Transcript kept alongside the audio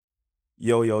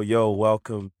Yo, yo, yo,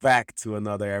 welcome back to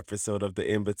another episode of the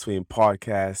In Between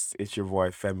podcast. It's your boy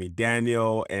Femi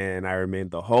Daniel, and I remain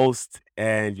the host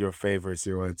and your favorite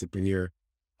serial entrepreneur.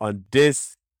 On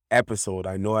this episode,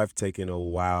 I know I've taken a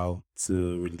while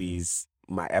to release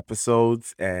my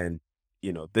episodes, and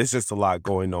there's just a lot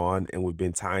going on, and we've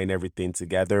been tying everything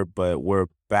together, but we're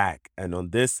back. And on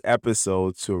this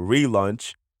episode, to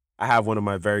relaunch, I have one of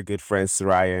my very good friends,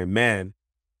 Sirai, and man,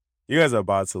 you guys are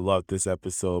about to love this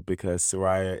episode because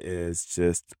Soraya is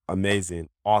just amazing,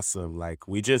 awesome. Like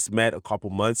we just met a couple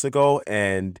months ago,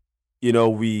 and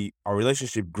we our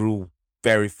relationship grew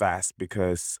very fast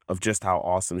because of just how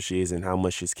awesome she is and how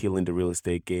much she's killing the real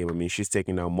estate game. I mean, she's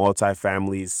taking out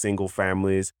multi-families, single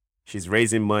families, she's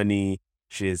raising money,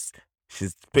 she's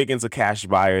she's speaking to cash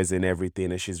buyers and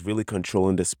everything, and she's really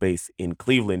controlling the space in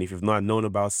Cleveland. If you've not known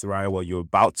about Soraya, well, you're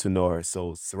about to know her.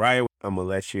 So, Soraya, I'm gonna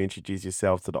let you introduce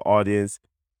yourself to the audience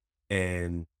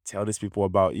and tell these people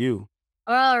about you.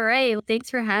 All right. Well, thanks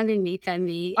for having me,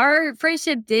 Femi. Our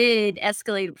friendship did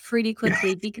escalate pretty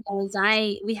quickly because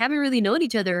we haven't really known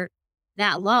each other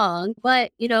that long.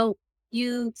 But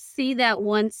you see that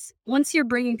once you're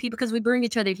bringing people, because we bring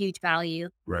each other huge value,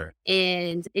 Right.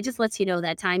 and it just lets you know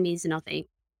that time means nothing.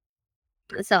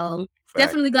 So Fact.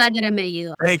 definitely glad that I met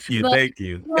you. Thank you. But Thank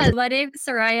you. yeah, my name is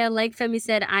Saraya. Like Femi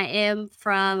said, I am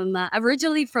from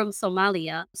originally from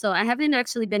Somalia. So I haven't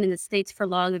actually been in the States for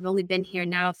long. I've only been here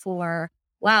now for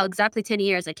wow, exactly 10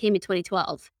 years. I came in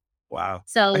 2012. Wow.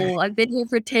 So I've been here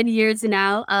for 10 years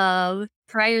now.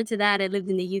 Prior to that, I lived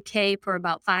in the UK for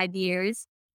about 5 years.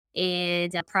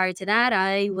 And prior to that,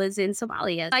 I was in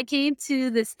Somalia. I came to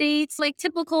the States like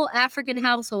typical African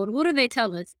household. What do they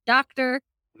tell us? Doctor,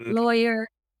 Mm, lawyer,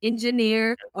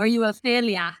 engineer, or you a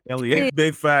failure? hell yeah.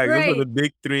 Big facts. Those are Right. the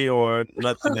big three or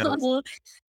nothing else.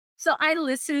 So I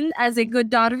listened as a good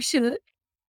daughter should,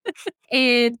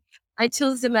 and I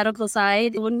chose the medical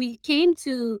side. When we came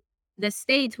to the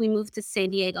States, we moved to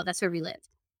San Diego. That's where we lived.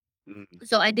 Mm,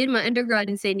 So I did my undergrad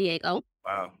in San Diego,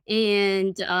 wow.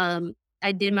 and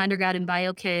I did my undergrad in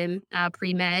biochem,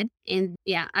 pre-med. And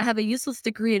yeah, I have a useless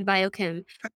degree in biochem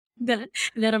that,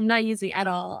 that I'm not using at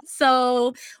all.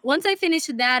 So once I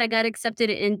finished that, I got accepted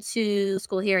into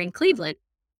school here in Cleveland.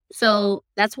 So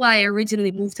that's why I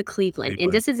originally moved to Cleveland. And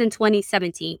Cleveland. this is in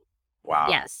 2017. Wow.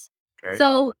 Yes. Okay.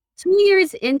 So 2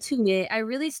 years into it, I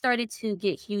really started to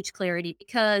get huge clarity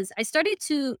because I started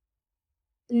to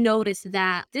notice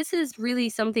that this is really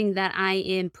something that I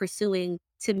am pursuing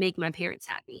to make my parents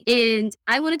happy. And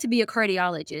I wanted to be a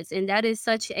cardiologist, and that is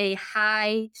such a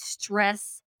high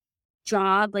stress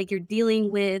job. Like you're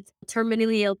dealing with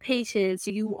terminally ill patients,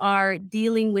 you are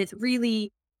dealing with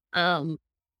really um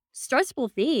stressful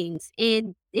things,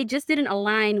 and it just didn't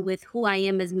align with who I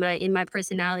am as my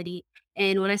personality.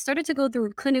 And when I started to go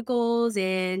through clinicals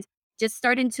and just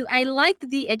starting to I liked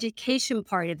the education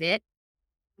part of it,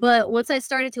 but once I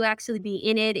started to actually be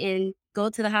in it and go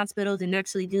to the hospitals and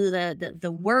actually do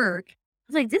the work, I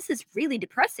was like, this is really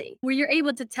depressing. Where you're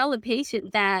able to tell a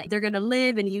patient that they're gonna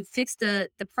live and you fix the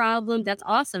problem, that's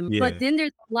awesome. But Yeah. then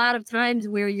there's a lot of times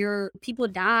where your people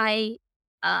die,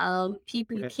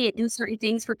 people you Yeah. can't do certain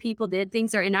things for people, that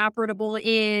things are inoperable.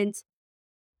 And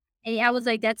I was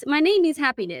like, that's my name means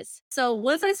happiness. So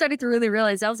once I started to really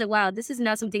realize, I was like, wow, this is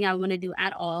not something I want to do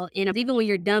at all. And even when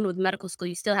you're done with medical school,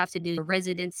 you still have to do a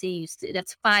residency.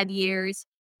 That's 5 years.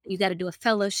 You got to do a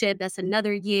fellowship. That's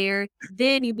another year.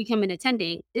 Then you become an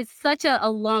attending. It's such a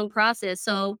long process.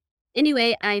 So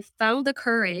anyway, I found the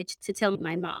courage to tell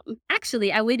my mom.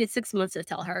 Actually, I waited 6 months to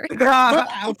tell her, but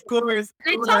Of course.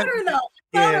 I told her though. I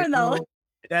told Yeah, her though.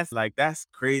 no. That's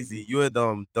crazy. You had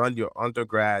done your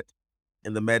undergrad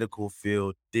in the medical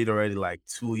field, did already like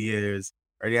 2 years,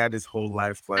 already had this whole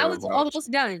life I plan was about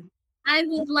almost done. I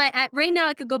was like, right now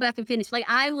I could go back and finish. Like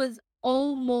I was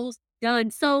almost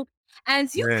done. So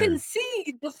as you can man.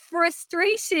 see, the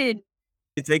frustration.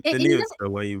 You take the And news so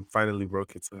when you finally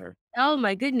broke it to her. oh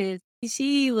my goodness,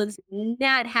 she was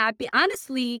not happy.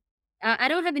 Honestly, I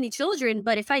don't have any children,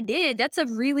 but if I did, that's a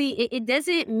really it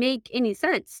doesn't make any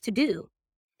sense to do,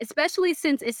 especially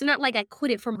since it's not like I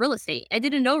quit it from real estate. I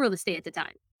didn't know real estate at the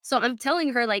time. So I'm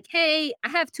telling her like, "Hey, I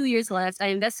have 2 years left. I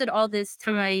invested all this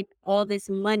time, all this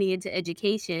money into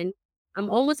education. I'm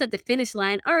almost at the finish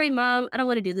line. All right, mom, I don't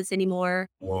want to do this anymore.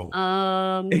 Whoa.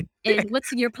 And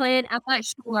what's your plan? I'm not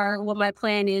sure what my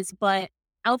plan is, but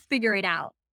I'll figure it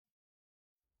out."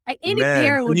 Like any Man,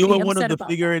 parent and would you be were one of upset the about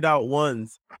that. figure it out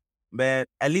ones. Man,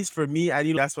 at least for me, I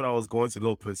knew that's what I was going to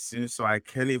go pursue, so I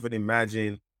can't even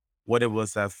imagine what it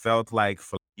was that felt like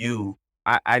for you.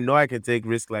 I know I can take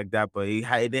risks like that, but it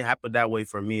didn't happen that way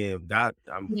for me, and that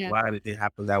I'm Yeah. glad it didn't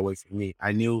happen that way for me.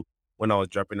 I knew when I was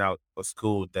dropping out of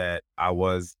school that I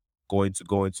was going to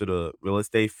go into the real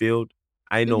estate field.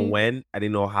 I didn't know Mhm. when, I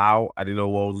didn't know how, I didn't know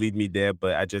what would lead me there,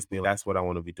 but I just knew that's what I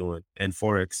want to be doing. And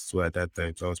Forex too at that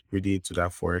time. So I was pretty into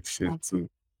that Forex shit too.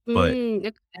 But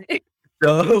Okay.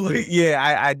 so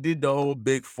yeah, I did the whole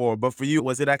big four. But for you,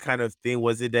 was it that kind of thing?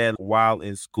 Was it that while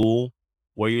in school,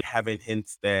 were you having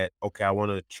hints that, okay, I want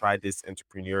to try this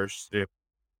entrepreneurship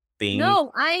thing?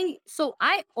 No, I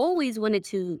always wanted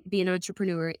to be an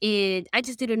entrepreneur, and I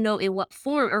just didn't know in what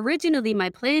form. Originally, my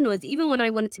plan was even when I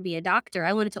wanted to be a doctor,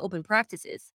 I wanted to open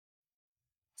practices.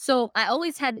 So I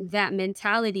always had that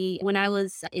mentality when I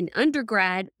was in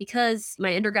undergrad because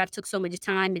my undergrad took so much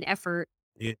time and effort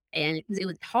Yeah. and it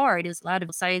was hard. It was a lot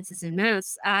of sciences and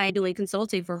maths. I doing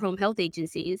consulting for home health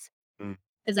agencies. Mm,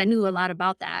 'Cause I knew a lot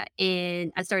about that,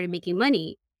 and I started making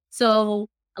money. So,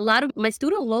 a lot of my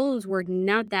student loans were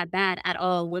not that bad at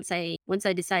all once I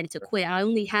decided to quit. I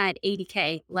only had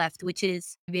 80K left, which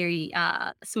is a very,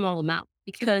 small amount,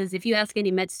 because if you ask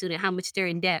any med student how much they're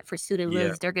in debt for student yeah,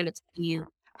 loans, they're gonna tell you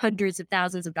hundreds of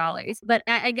thousands of dollars. But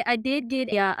I did get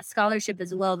a scholarship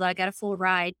as well, though I got a full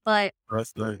ride, but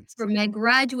that's nice. for my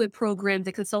graduate program,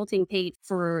 the consulting paid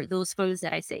for those funds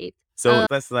that I saved. So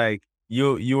that's like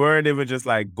you weren't even just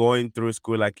like going through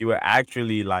school, like you were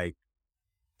actually like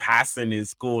passing in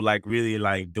school, like really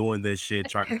like doing this shit,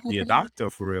 trying to be a doctor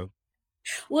for real.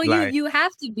 Well, you Like, you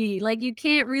have to be, like, you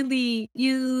can't really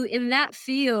you in that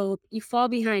field, you fall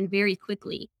behind very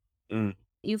quickly. mm,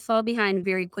 You fall behind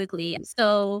very quickly.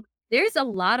 So, there's a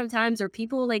lot of times where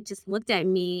people, like, just looked at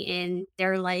me and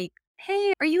they're like,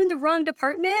 "Hey, are you in the wrong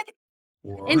department?"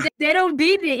 And wha- they don't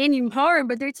mean it any harm,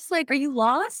 but they're just like, "Are you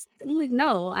lost?" I'm like,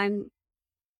 "No, I'm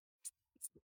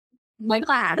my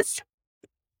class."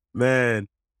 man,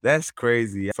 that's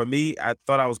crazy. For me, I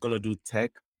thought I was gonna do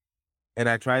tech. And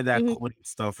I tried that Mhm, coding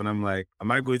stuff, and I'm like,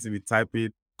 "Am I going to be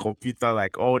typing computer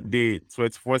like all day,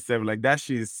 24/7?" Like that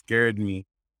shit scared me.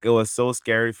 It was so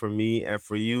scary for me, and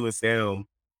for you, it's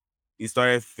you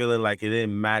started feeling like it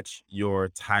didn't match your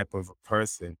type of a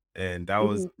person. And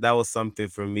mhm. that was something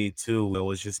for me too. It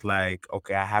was just like,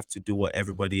 okay, I have to do what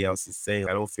everybody else is saying.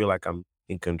 I don't feel like I'm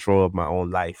in control of my own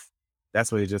life.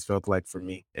 That's what it just felt like for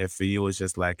me. And for you, it's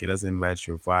just like it doesn't match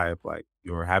your vibe. Like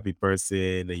you're a happy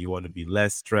person and you want to be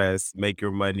less stressed, make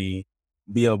your money,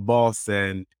 be a boss,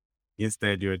 and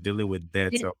instead you're dealing with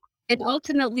debt. It So it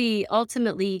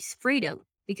ultimately is freedom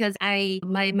because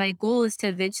my goal is to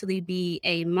eventually be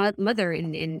a mother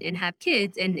and have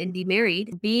kids and be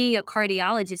married. Being a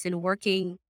cardiologist and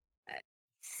working, uh,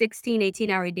 16,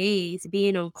 18-hour days,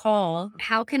 being on call,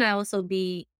 how can I also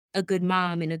be a good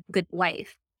mom and a good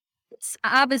wife? It's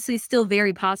obviously still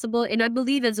very possible, and I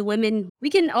believe as women, we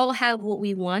can all have what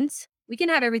we want. We can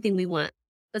have everything we want,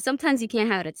 but sometimes you can't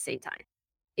have it at the same time,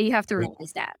 and you have to big,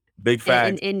 realize that. big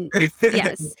And facts. and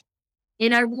yes.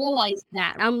 And I realized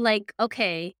that. I'm like,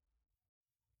 "Okay,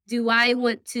 do I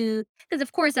want to?" Because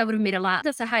of course I would've made a lot.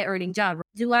 That's a high earning job.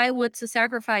 Do I want to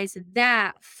sacrifice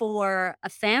that for a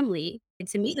family? And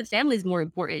to me, the family is more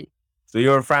important. So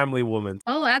you're a family woman.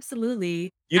 Oh,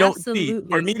 absolutely. You know, see,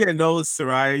 for Absolutely. me that knows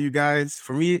Sirai, you guys,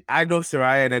 for me, I know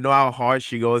Sirai and I know how hard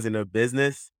she goes in her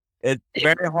business. It's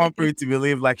very hard for you to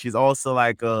believe like she's also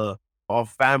like a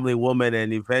family woman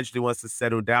and eventually wants to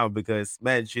settle down because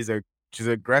man, she's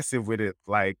aggressive with it.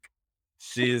 Like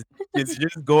she's she's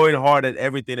just going hard at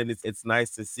everything and it's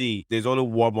nice to see. There's only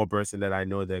one more person that I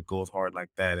know that goes hard like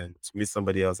that. And to me,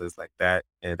 somebody else is like that.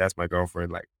 And that's my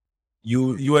girlfriend. Like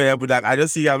you were able to like, I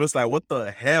just see, I'm just like, "What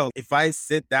the hell?" If I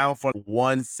sit down for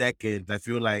 1 second, I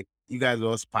feel like you guys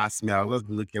will just pass me out. I was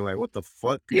looking like, "What the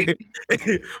fuck?"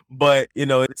 But, you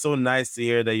know, it's so nice to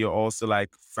hear that you're also, like,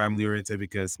 family oriented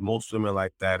because most women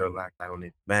like that are like, "I don't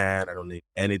need a man, I don't need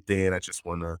anything, I just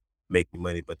wanna make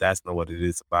money," but that's not what it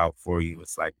is about for you.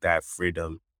 It's like that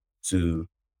freedom to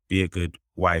be a good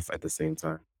wife at the same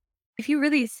time. If you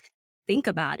really think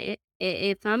about it,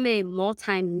 if I'm a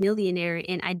multi-millionaire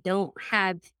and I don't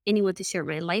have anyone to share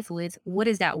my life with, what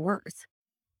is that worth?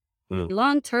 Mm.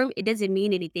 Long term, it doesn't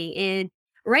mean anything. And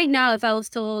right now, if I was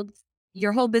told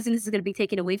your whole business is going to be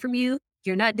taken away from you,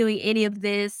 you're not doing any of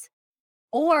this,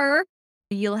 or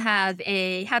you'll have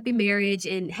a happy marriage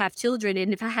and have children.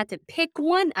 And if I had to pick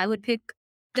one, I would pick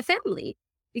the family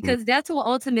Mm. because that's what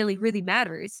ultimately really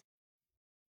matters.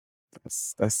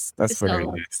 That's very So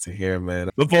nice to hear, man.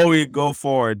 Before we go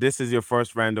forward, this is your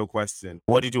first random question.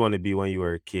 What did you want to be when you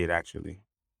were a kid, actually?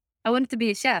 I wanted to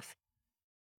be a chef.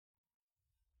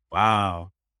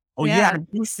 Wow. Oh yeah, I Yeah.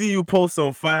 do see you post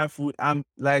on fire food. I'm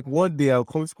like, one day I'll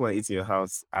come to go and eat in your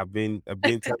house. I've been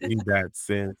telling you that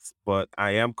since, but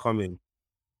I am coming.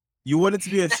 You wanted to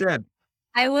be a chef.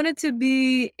 I wanted to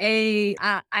be a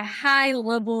high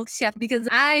level chef because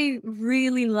I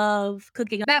really love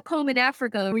cooking. Back home in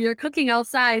Africa, when you're cooking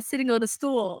outside, sitting on a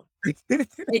stool,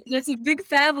 there's a big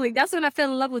family. That's when I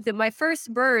fell in love with it. My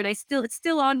first burn, it's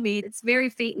still on me. It's very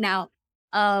faint now.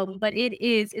 But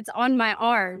it's on my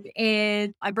arm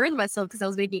and I burned myself because I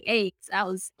was making eggs. I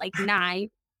was like 9.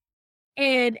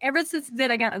 And ever since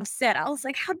then I got upset. I was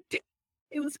like,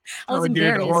 it was I was How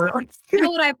dare the embarrassed. world?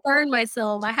 How would I burn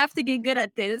myself? I have to get good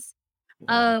at this.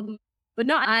 Wow, Um, but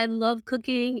no, I love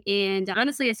cooking and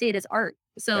honestly I see it as art.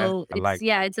 that So I like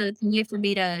that. it's a way for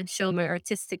me to show my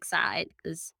artistic side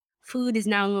because food is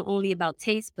not only about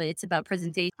taste, but it's about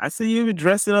presentation. I see you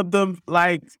dressing up them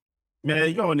like, man,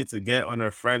 you don't need to get on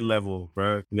a friend level,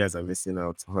 bro. You guys are missing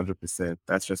out 100%.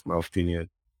 That's just my opinion.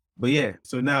 But yeah,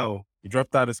 so now you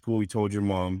dropped out of school. You told your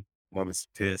mom. Mom is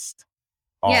pissed.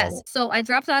 Yes. Oh, So I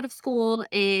dropped out of school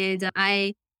and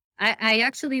I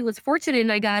actually was fortunate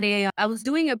and I was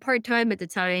doing it part-time at the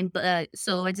time, but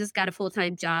so I just got a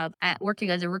full-time job at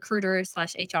working as a recruiter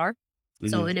slash HR.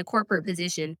 So mhm, in a corporate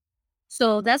position.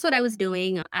 So that's what I was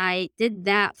doing. I did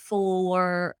that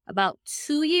for about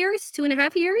 2 years,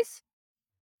 2.5 years,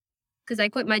 because I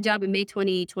quit my job in May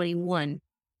 2021.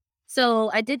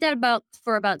 So I did that about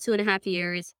 2.5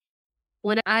 years.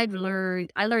 I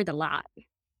learned a lot.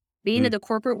 Being in mm, the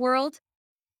corporate world,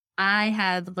 I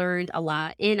have learned a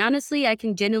lot. And honestly, I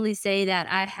can genuinely say that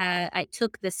I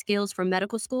took the skills from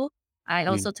medical school. I mm.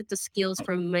 also took the skills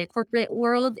from my corporate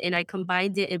world and I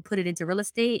combined it and put it into real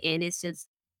estate. And It's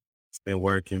been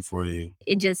working for you.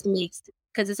 it just makes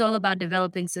because it's all about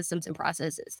developing systems and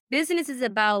processes. Business is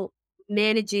about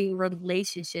managing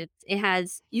relationships.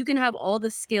 You can have all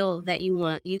the skill that you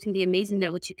want. You can be amazing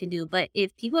at what you can do. But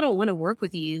if people don't want to work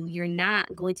with you, you're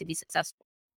not going to be successful.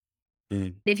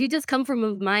 Mm, If you just come from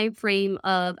a mind frame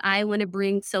of, I want to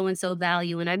bring so and so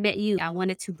value, and I met you, I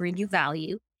wanted to bring you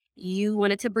value. You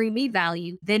wanted to bring me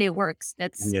value, then it works.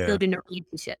 That's yeah. building a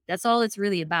relationship. That's all it's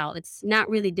really about. It's not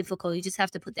really difficult. You just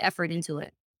have to put the effort into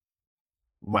it.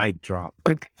 Mic drop.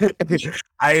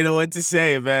 I didn't know what to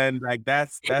say, man. Like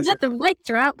that's Not the mic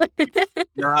drop.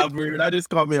 nah, bro. That just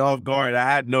caught me off guard. I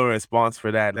had no response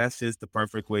for that. That's just the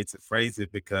perfect way to phrase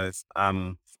it because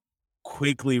I'm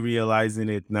quickly realizing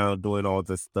it now, doing all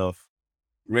this stuff,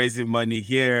 raising money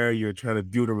here. You're trying to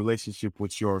build a relationship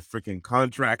with your freaking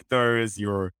contractors,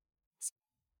 your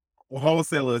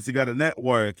wholesalers. You got a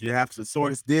network. You have to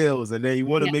source deals, and then you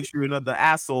want to Yeah. make sure you're not the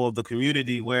asshole of the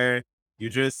community where you're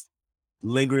just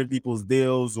lingering people's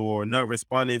deals or not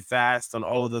responding fast on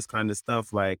all of this kind of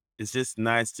stuff. Like it's just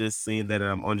nice just seeing that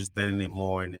I'm understanding it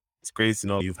more. And it's great to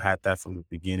know you've had that from the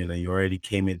beginning and you already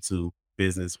came into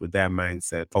business with that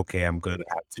mindset. Okay, I'm gonna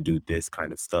have to do this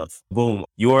kind of stuff. Boom.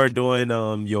 You're doing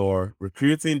your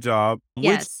recruiting job, which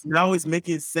Yes. now is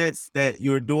making sense that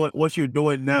you're doing what you're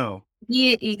doing now. Do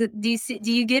you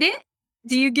get it?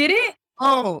 Do you get it?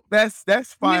 Oh, that's You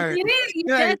fire. get it?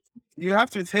 Yeah, That's you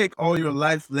have to take all your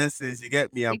life lessons, you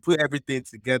get me, and put everything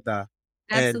together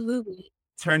and absolutely.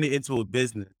 turn it into a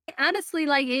business. Honestly,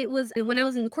 like it was when I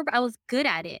was in the corporate, I was good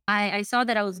at it. I saw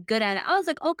that I was good at it. I was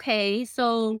like, okay,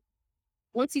 so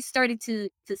once you started to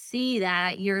see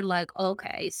that, you're like,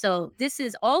 okay, so this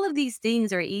is all of these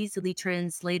things are easily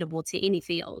translatable to any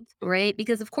field, right?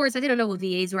 Because of course I didn't know what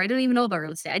VAs were. I didn't even know about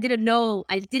real estate. I didn't know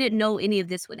any of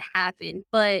this would happen.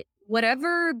 But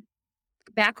whatever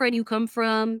background you come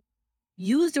from,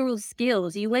 use those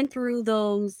skills. You went through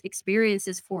those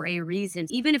experiences for a reason,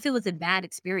 even if it was a bad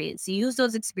experience. Use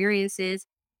those experiences,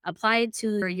 apply it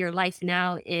to your life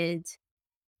now, and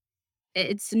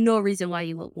it's no reason why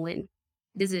you won't win.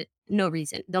 There's no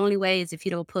reason. The only way is if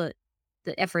you don't put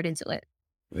the effort into it.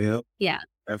 Yep, Yeah.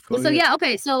 I Well, feel so you. yeah,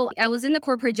 okay. So I was in the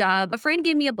corporate job. A friend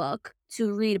gave me a book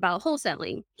to read about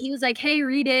wholesaling. He was like, "Hey,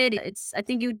 read it. I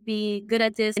think you'd be good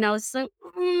at this." And I was like,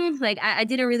 like I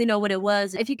didn't really know what it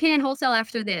was. If you can wholesale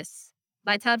after this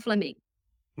by Todd Fleming.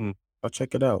 Mm, I'll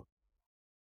check it out.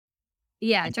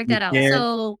 Yeah, If check you that out. can't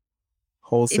So if you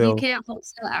wholesale, can't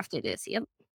wholesale after this, yep.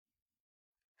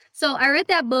 So I read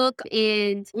that book,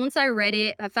 and once I read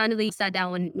it, I finally sat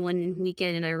down one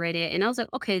weekend and I read it, and I was like,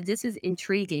 okay, this is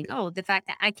intriguing. Oh, the fact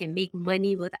that I can make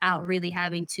money without really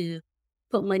having to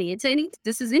put money into any.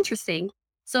 This is interesting.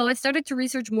 So I started to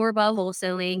research more about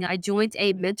wholesaling. I joined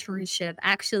a mentorship,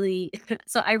 actually.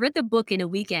 So I read the book in a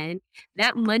weekend.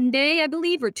 That Monday, I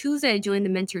believe, or Tuesday, I joined the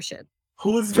mentorship.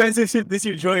 whose transition did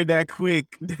you join that quick?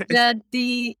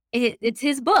 It's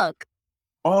his book.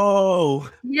 Oh,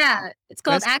 Yeah, it's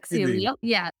called that's Axiom. crazy. Yep.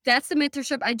 Yeah. That's the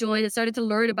mentorship I joined and started to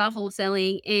learn about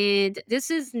wholesaling. And this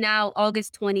is now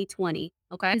August 2020.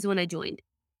 Okay. Is when I joined.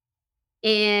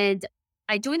 And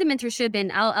I joined the mentorship, and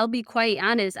I'll be quite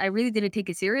honest, I really didn't take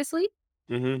it seriously.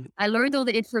 Mhm. I learned all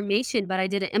the information, but I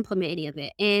didn't implement any of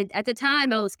it. And at the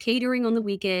time, I was catering on the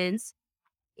weekends,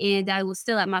 and I was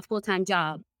still at my full-time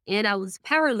job, and I was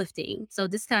powerlifting. So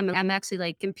this time I'm actually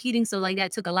like competing. So like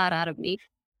that took a lot out of me.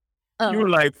 You were Um,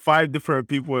 like 5 different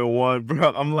people in one,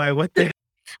 bro. I'm like, "What the"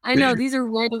 I know these are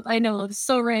random. I know it's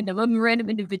so random. I'm a random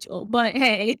individual, but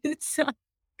hey,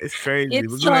 It's crazy,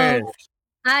 but it's go ahead.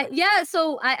 so yeah,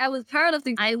 so I was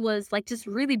powerlifting. I was like just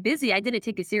really busy. I didn't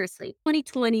take it seriously.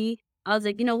 2020, I was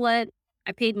like, you know what?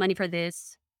 I paid money for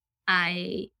this.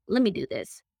 I let me do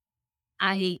this.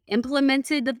 I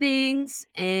implemented the things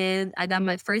and I got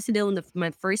my first deal in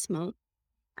my first month.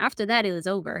 After that, it was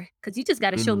over because you just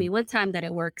got to show Mhm. me one time that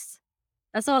it works.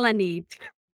 That's all I need.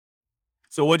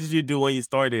 So what did you do when you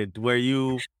started? Were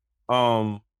you,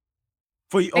 um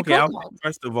for you I okay, cold I'll called.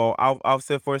 first of all, I'll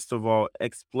say first of all,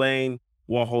 explain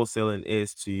what wholesaling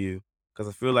is to you, because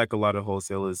I feel like a lot of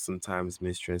wholesalers sometimes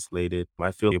mistranslate it.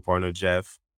 I feel your partner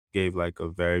Jeff gave like a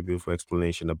very beautiful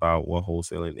explanation about what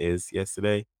wholesaling is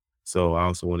yesterday. So I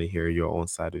also want to hear your own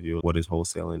side of you. What is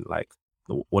wholesaling like?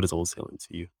 What is wholesaling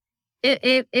to you?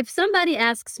 If somebody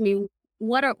asks me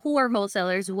who are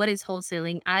wholesalers, what is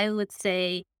wholesaling, I would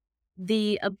say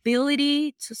the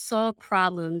ability to solve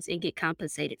problems and get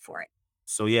compensated for it.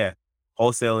 So yeah,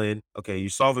 wholesaling, okay, you're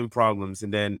solving problems,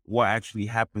 and then what actually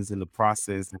happens in the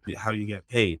process? How do you get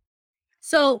paid?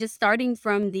 So, just starting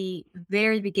from the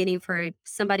very beginning for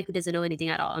somebody who doesn't know anything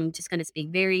at all, I'm just going to speak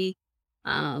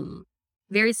um,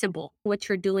 very simple. What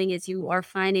you're doing is you are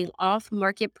finding off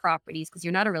market properties because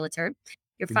you're not a realtor.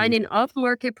 You're Mhm, finding off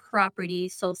market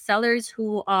properties. So, sellers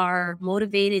who are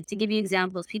motivated, to give you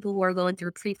examples, people who are going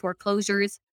through pre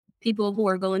foreclosures, people who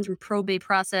are going through probate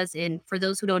process. And for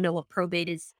those who don't know what probate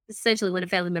is, essentially when a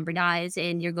family member dies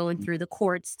and you're going through the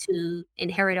courts to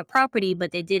inherit a property,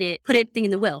 but they didn't put anything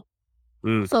in the will.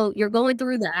 mm, So you're going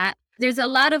through that. There's a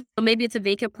lot of maybe it's a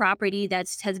vacant property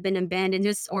that's has been abandoned,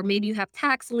 just or maybe you have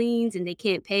tax liens and they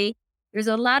can't pay. There's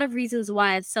a lot of reasons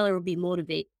why a seller will be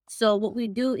motivated. So what we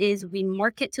do is we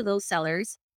market to those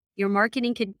sellers. Your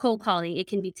marketing can cold calling, it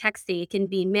can be texting, it can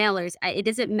be mailers. It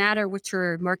doesn't matter what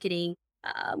your marketing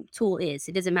tool is.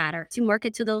 It doesn't matter. To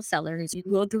market to those sellers, you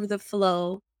go through the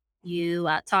flow. You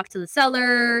talk to the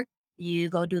seller. You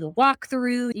go do the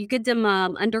walkthrough, you get them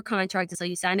under contract. So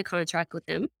you sign a contract with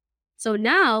them. So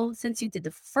now, since you did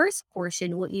the first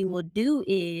portion, what you will do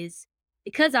is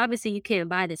because obviously you can't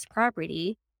buy this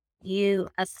property, you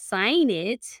assign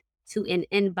it to an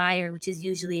end buyer, which is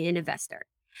usually an investor.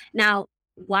 Now,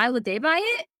 why would they buy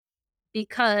it?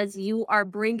 Because you are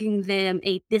bringing them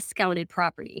a discounted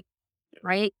property,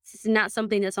 right? This is not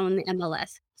something that's on the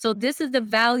MLS. So this is the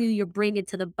value you're bringing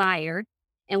to the buyer.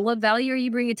 And what value are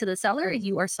you bringing to the seller?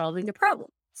 You are solving the problem.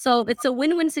 So it's a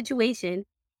win-win situation.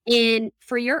 And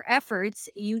for your efforts,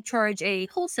 you charge a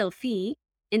wholesale fee,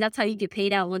 and that's how you get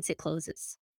paid out once it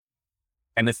closes.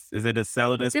 and is it the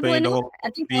seller that's Simple paying the enough. whole I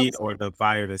think fee or the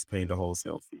buyer that's paying the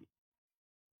wholesale fee?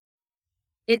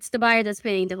 it's the buyer that's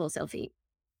paying the wholesale fee.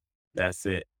 That's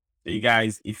it. So you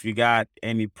guys, if you got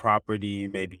any property,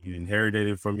 maybe you inherited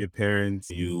it from your parents,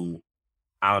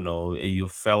 I don't know, you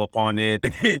fell upon it,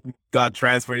 got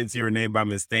transferred into your name by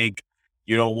mistake,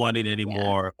 you don't want it Yeah.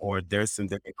 anymore, or there's some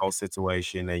difficult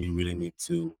situation and you really need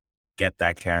to get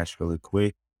that cash really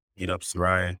quick, hit up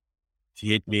Sirai. If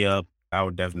you hit me up, I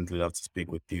would definitely love to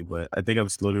speak with you, but I think I'm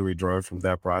slowly withdrawing from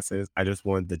that process. I just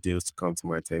want the deals to come to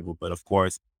my table. But of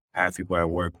course, I have people I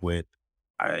work with.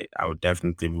 I would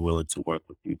definitely be willing to work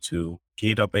with you too.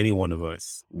 Hit up any one of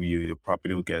us. Your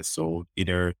property will get sold.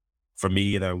 Either for me,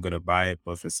 either I'm gonna buy it,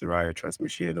 but for Soraya, trust me,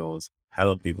 she knows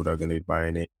hella people that are gonna be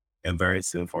buying it. And very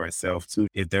soon for herself too.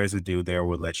 If there's a deal there,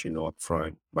 we'll let you know up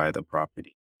front, buy the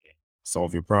property,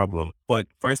 solve your problem. But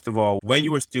first of all, when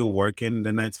you were still working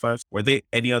the 9 to 5, were there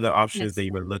any other options that Yes.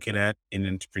 you were looking at in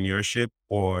entrepreneurship?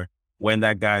 Or when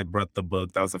that guy brought the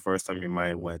book, that was the first time your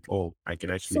mind went, oh, I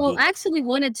can actually So do I that. actually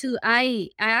wanted to I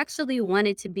actually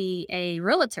wanted to be a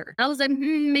realtor. I was like,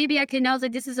 maybe I can. I was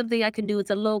like, this is something I can do. It's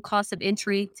a low cost of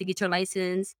entry to get your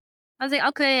license. I was like,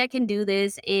 okay, I can do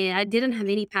this. And I didn't have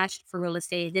any passion for real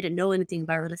estate. I didn't know anything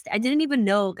about real estate. I didn't even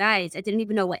know, guys, I didn't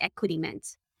even know what equity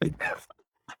meant.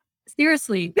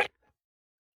 Seriously.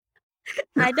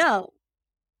 I know.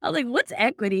 I was like, what's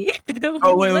equity?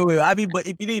 Oh, wait, wait, What? wait. I mean, but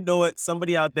if you didn't know it,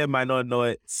 somebody out there might not know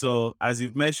it. So as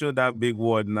you've mentioned that big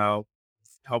word now,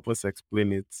 help us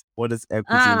explain it. What does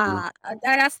equity mean?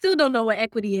 I still don't know what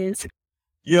equity is.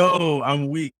 Yo, I'm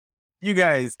weak. You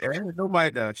guys, don't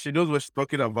mind that. She knows what she's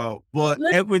talking about. But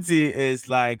What? equity is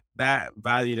like that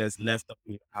value that's left up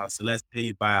in your house. So let's say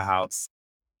you buy a house,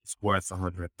 it's worth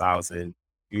 100,000.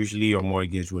 usually your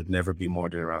mortgage would never be more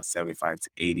than around 75 to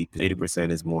 80.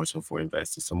 80% is more so for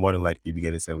investors. So more than likely you'll be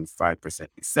getting 75%.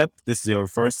 Except this is your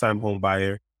first time home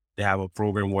buyer. They have a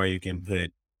program where you can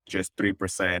put just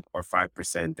 3% or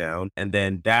 5% down. And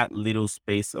then that little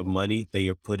space of money that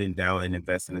you're putting down and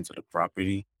investing into the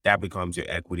property, that becomes your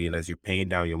equity. And as you're paying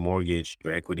down your mortgage,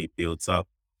 your equity builds up.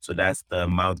 So that's the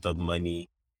amount of money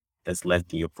that's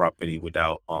left in your property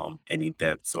without any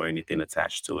debts or anything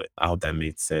attached to it. I hope that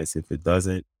made sense. If it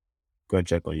doesn't, go and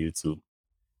check on YouTube.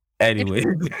 It Anyway.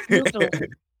 brutal.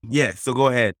 Yeah, so go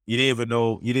ahead. You didn't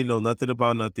know nothing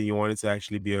about nothing. You wanted to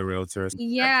actually be a realtor. That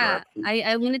Yeah, directly.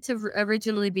 I wanted to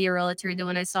originally be a realtor. Then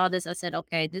when I saw this, I said,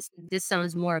 okay, this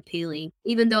sounds more appealing.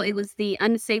 Even though it was the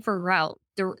unsafer route,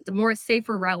 the more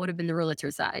safer route would have been the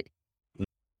realtor side.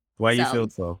 Why you feel So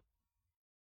so?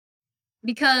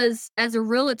 because as a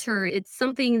realtor, it's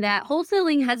something that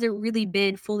wholesaling hasn't really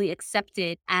been fully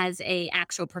accepted as a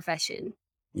actual profession,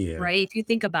 Yeah, right? If you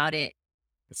think about it.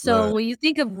 it's So not. when you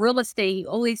think of real estate, you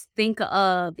always think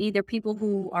of either people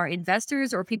who are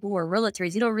investors or people who are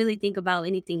realtors. You don't really think about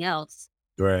anything else.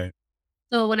 Right.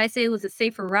 So when I say it was a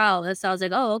safer route, that's I was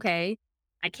like, "Oh, okay.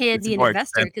 I can't It's be an more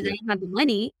investor because I expensive. don't have the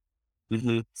money.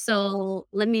 Hmm. So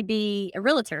let me be a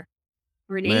realtor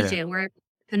or an Man. agent where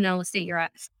depending on what state you're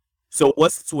at." So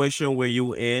what situation were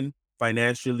you in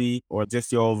financially or just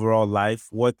your overall life?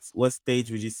 What stage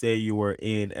would you say you were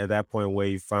in at that point where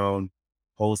you found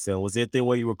wholesale? Was it a thing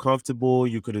where you were comfortable,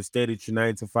 you could have stayed at your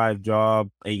 9 to 5 job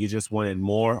and you just wanted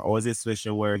more? Or was it a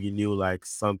situation where you knew like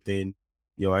something,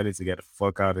 yo, I need to get the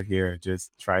fuck out of here and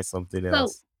just try something So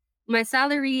else? my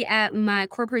salary at my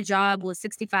corporate job was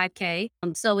 65K.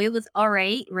 So it was all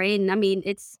right, right? And I mean,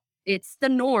 it's the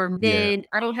norm. Yeah. Then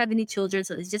I don't have any children,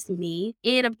 so it's just me.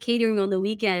 And I'm catering on the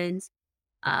weekends.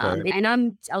 Okay. And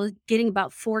I was getting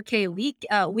about 4K a week,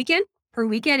 weekend per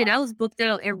weekend, and I was booked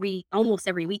out almost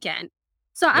every weekend.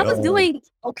 So I was Yo, doing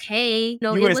okay.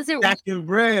 No, you it were wasn't. stacking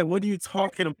bread. What are you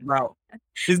talking about?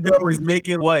 This girl was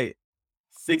making what?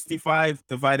 65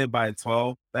 divided by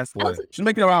 12, that's I what? was She's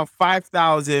making around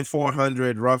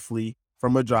 5,400 roughly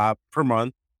from a job per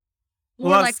month,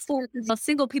 more like plus four because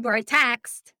single people are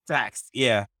taxed. tax.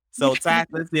 Yeah. So Yeah,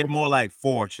 tax, let's say more like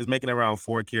 4. She's making around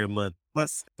 4K a month,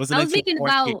 plus an I was extra making 4K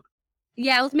about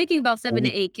I was making about a 7 to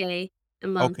week. 8K a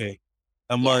month. Okay.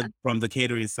 A Yeah, month from the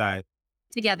catering side.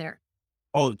 together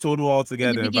Oh, total in the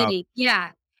altogether about beginning.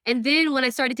 Yeah, and then when I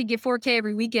started to get 4K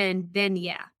every weekend, then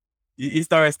yeah. you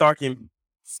started starting.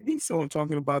 See, so I'm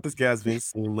talking about this guy's been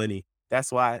seeing money.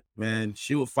 That's why, man,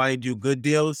 she will find you good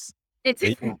deals It's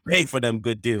and you will pay for them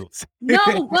good deals.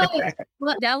 no,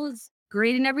 but that was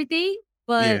great and everything, Yeah.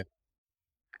 but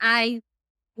I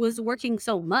was working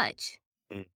so much,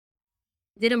 Mm.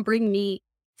 didn't bring me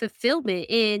fulfillment,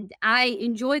 and I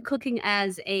enjoy cooking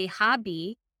as a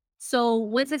hobby. So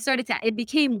once I started to it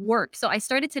became work. So I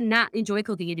started to not enjoy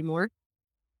cooking anymore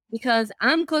because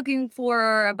I'm cooking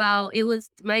for about it was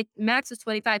my max was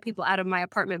 25 people out of my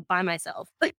apartment by myself.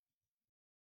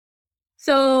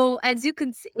 So, as you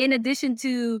can see, in addition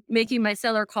to making my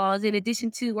seller calls, in addition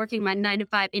to working my 9 to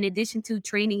 5, in addition to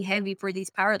training heavy for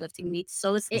these powerlifting meets,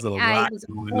 so There's a I lot was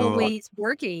going on, always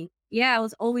working. Yeah, I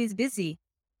was always busy.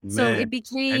 So man. And if it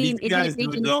you didn't guys do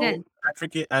make it any though, sense.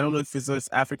 African, I don't know if it's just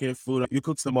African food. You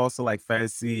cook some also like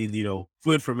fancy,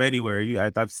 food from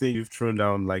anywhere. I've seen you've thrown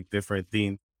down like different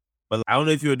things. But I don't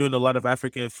know if you were doing a lot of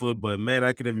African food, but man,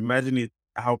 I could have imagined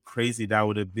how crazy that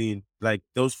would have been. Like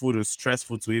those food are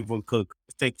stressful to even cook.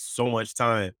 It takes so much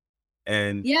time.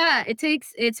 And Yeah,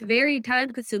 it's very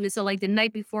time consuming. So, like the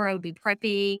night before, I would be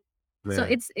prepping. So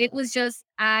man, it was just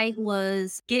I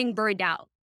was getting burned out.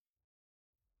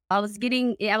 I was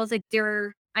like,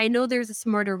 I know there's a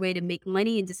smarter way to make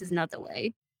money, and this is not the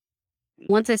way.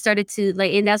 Once I started to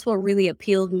like and that's what really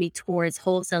appealed me towards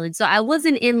wholesaling. So I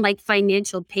wasn't in like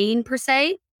financial pain per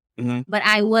se, mhm, but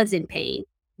I was in pain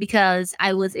because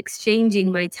I was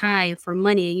exchanging my time for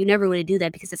money. And you never want to do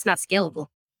that because it's not scalable.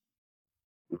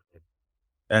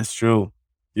 that's true.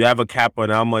 You have a cap on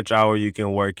how much hour you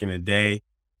can work in a day.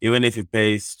 Even if it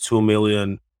pays 2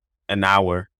 million an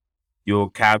hour, you're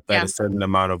capped at Yeah. a certain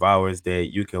amount of hours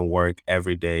that you can work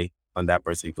every day on that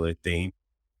particular thing.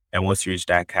 And once you reach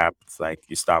that cap, it's like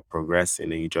you stop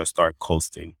progressing and you just start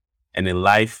coasting. And in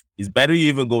life, it's better you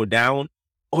even go down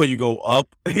or you go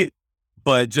up.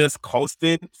 But just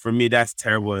coasting, for me, that's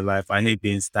terrible in life. I hate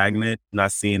being stagnant,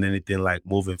 not seeing anything like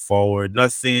moving forward,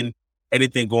 not seeing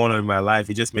anything going on in my life.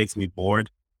 It just makes me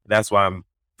bored. That's why I'm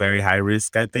very high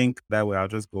risk, I think. That way I'll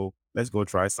just go, let's go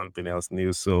try something else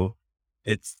new. So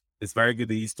it's very good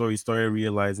that you started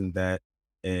realizing that.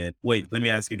 And wait, let me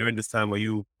ask you, during this time, were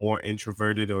you more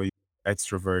introverted or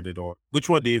extroverted, or which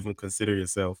one do you even consider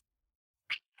yourself?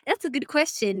 That's a good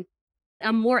question.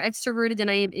 I'm more extroverted than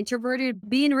I am introverted.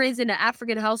 Being raised in an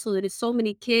African household, there's so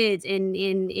many kids and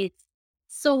it's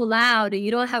so loud and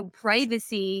you don't have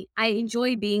privacy. I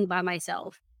enjoy being by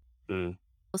myself. Mm,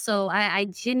 So I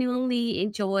genuinely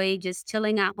enjoy just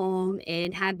chilling at home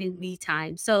and having me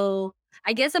time. So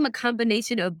I guess I'm a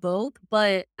combination of both,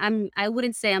 but I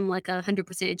wouldn't say I'm like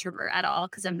 100% introvert at all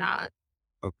because I'm not.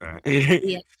 okay.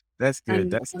 Yeah, That's good. I'm.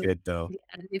 That's good though. Yeah.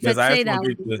 If Because I'd I say just that, I want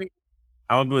would people be to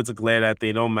I want people to glad that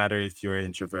they don't matter if you're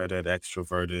introverted,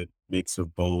 extroverted, mix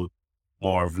of both,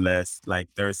 more or less. Like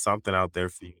there's something out there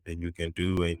for you that you can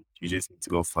do, and you just need to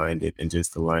go find it and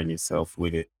just align yourself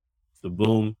with it. So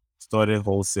boom, started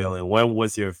wholesaling. When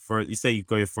was your first? You say you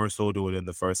got your first order within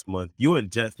the first month. You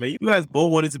and Jeff, man, you guys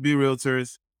both wanted to be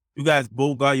realtors. You guys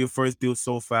both got your first deal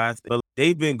so fast, but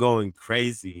they've been going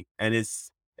crazy, and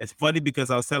it's funny because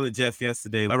I was telling Jeff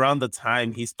yesterday around the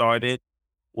time he started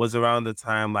was around the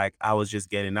time like I was just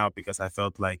getting out because I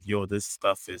felt like, yo, this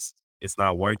stuff is it's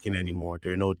not working anymore.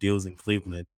 There are no deals in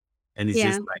Cleveland. And it's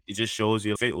Yeah, just like it just shows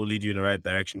you fate will lead you in the right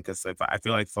direction. Because if I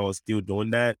feel like if I was still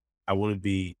doing that, I wouldn't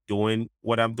be doing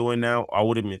what I'm doing now. I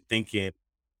wouldn't be thinking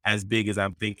as big as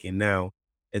I'm thinking now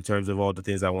in terms of all the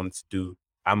things I wanted to do.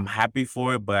 I'm happy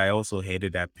for it, but I also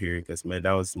hated that period because man,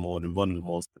 that was more than one of the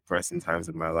most depressing times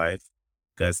of my life.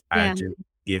 Because I yeah, just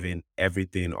given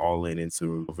everything all in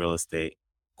into real estate,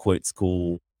 quit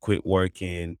school, quit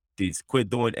working, quit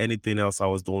doing anything else I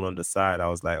was doing on the side. I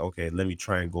was like, okay, let me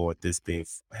try and go at this thing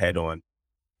head on.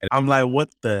 And I'm like,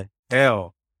 what the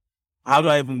hell? How do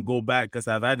I even go back? Because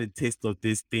I've had a taste of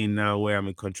this thing now where I'm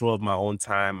in control of my own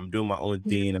time. I'm doing my own yeah,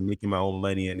 thing. I'm making my own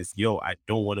money. And it's, yo, I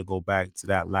don't want to go back to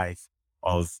that life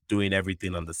of doing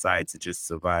everything on the side to just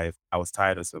survive. I was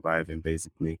tired of surviving,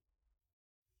 basically.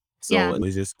 So yeah. it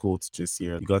was just cool to just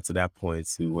hear you got to that point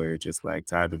too where you're just like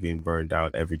tired of being burned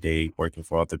out every day, working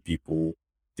for other people,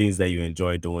 things that you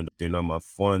enjoy doing, they're not much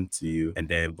fun to you. And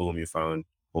then boom, you found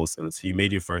wholesaling. So you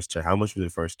made your first check. How much was your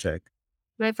first check?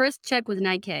 My first check was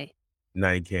 9K.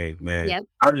 9K, man. Yep.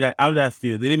 How did that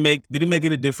feel? Did it make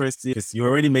any difference to you? 'Cause you're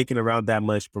already making around that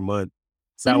much per month.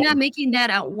 So I'm not making that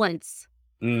at once,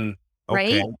 mm,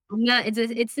 okay. right? I'm not.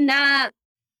 It's not.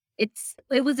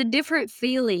 It was a different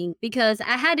feeling because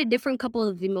I had a different couple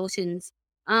of emotions.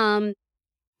 Um,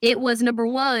 it was number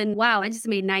one, wow, I just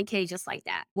made 9K just like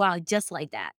that. Wow, just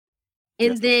like that.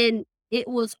 And Just then it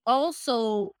was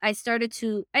also I started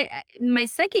to my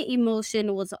second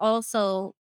emotion was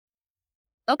also,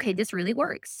 "Okay, this really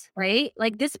works," right?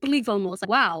 Like, disbelief almost, like,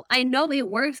 "Wow, I know it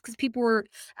works because people were"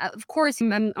 of course,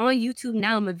 I'm on YouTube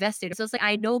now, I'm invested, so it's like,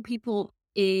 I know people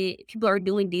are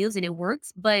doing deals and it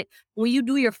works, but when you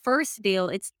do your first deal,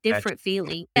 it's that different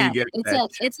feeling. you Yeah, get that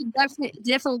it's a definite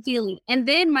different feeling. And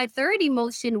then my 3rd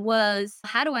emotion was,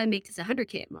 "How do I make this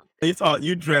 100K a month?" you thought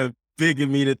you dreamt big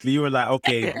immediately. You were like,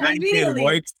 okay, 9K Immediately.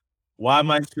 works. Why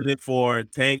am I shooting for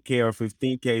 10K or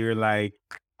 15K? You're like,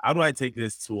 how do I take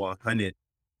this to 100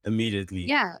 immediately?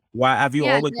 Yeah, Why have you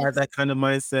yeah, always had that's that kind of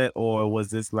mindset, or was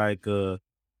this like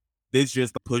this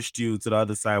just pushed you to the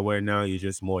other side where now you're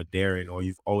just more daring, or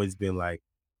you've always been like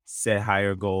set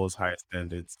higher goals, higher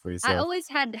standards for I yourself? always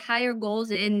had higher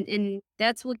goals and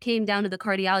that's what came down to the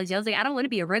cardiology. I was like, I don't want to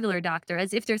be a regular doctor,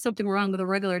 as if there's something wrong with a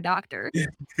regular doctor.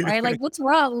 Right? Like, what's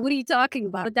wrong? What are you talking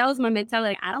about? But that was my mentality.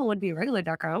 Like, I don't want to be a regular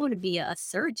doctor. I want to be a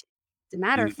surgeon. As a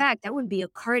matter of Mm, fact, I would be a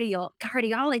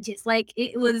cardiologist. Like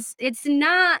it's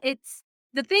not, it's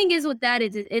the thing is with that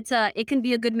is it can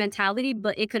be a good mentality,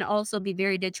 but it can also be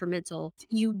very detrimental.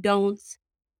 You don't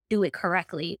do it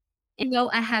correctly. And though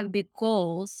I have big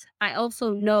goals, I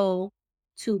also know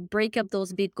to break up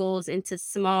those big goals into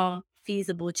small,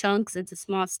 feasible chunks, into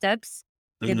small steps,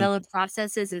 mhm. develop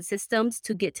processes and systems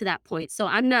to get to that point. So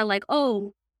I'm not like,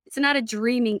 oh, it's not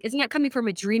coming from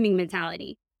a dreaming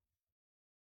mentality.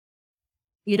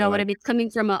 You I know what I like mean? It's coming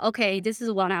from a, okay, this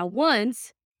is what I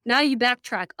want. Now you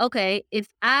backtrack. Okay, if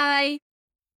I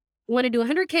want to do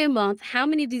 100K a month, how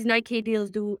many of these 9K deals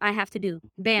do I have to do? you.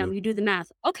 Bam, you do the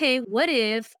math. Okay, what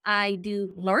if I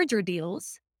do larger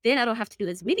deals? Then I don't have to do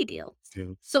as many deals.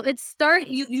 Too. So it start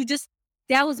you just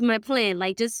that was my plan.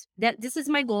 Like just that this is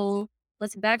my goal.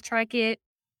 Let's backtrack it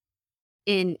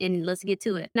and let's get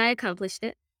to it. And I accomplished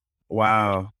it.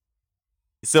 Wow.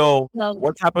 So, So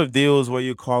what type of deals were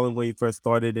you calling when you first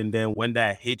started? And then when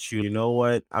that hit you, you know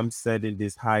what? I'm setting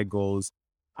these high goals.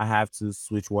 I have to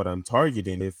switch what I'm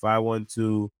targeting. If I want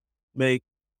to make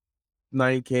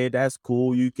 9K, that's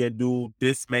cool. You can do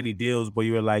this many deals, but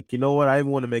you're like, you know what? I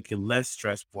want to make it less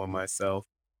stressful on myself.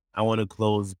 I want to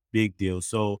close big deals.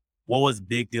 So, what was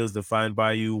big deals defined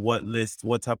by you? What list?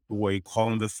 What type were you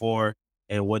calling before?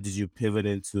 and what did you pivot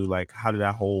into? Like, how did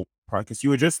that whole because you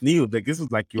were just new, like, this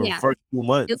was like your Yeah. first 2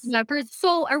 It was months. my first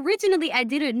so originally, I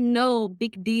didn't know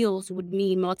big deals would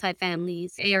mean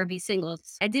multifamilies, ARV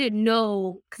singles. I didn't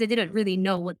know because I didn't really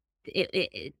know what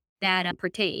it that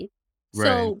pertained. Right.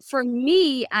 So for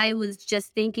me, I was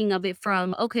just thinking of it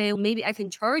from, okay, maybe I can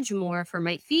charge more for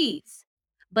my fees,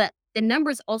 but the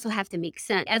numbers also have to make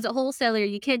sense. As a wholesaler,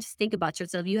 you can't just think about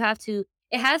yourself. You have to,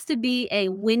 it has to be a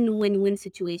win-win-win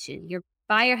situation. Your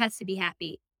buyer has to be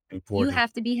happy. You Important.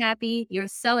 have to be happy. Your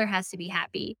seller has to be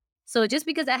happy. So just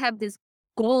because I have this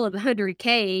goal of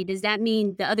 100K, does that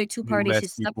mean the other 2 You parties less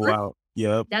should people suffer? out.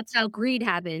 Yep. That's how greed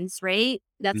happens, right?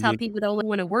 That's how Mhm. people don't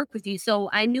wanna work with you. So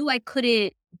I knew I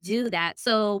couldn't do that.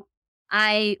 So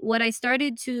I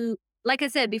started to, like I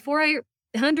said, before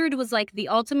 100 was like the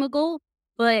ultimate goal,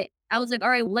 but I was like, "All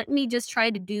right, let me just try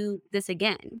to do this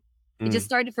again." It just Mm.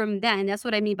 started from then. That's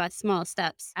what I mean by small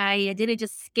steps. I didn't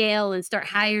just scale and start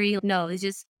hiring. No, it's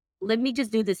just, "Let me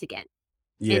just do this again."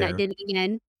 And I Yeah. did it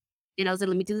again. And I was like,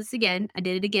 "Let me do this again." I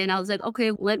did it again. I was like,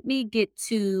 "Okay, let me get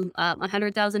to,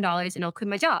 $100,000 and I'll quit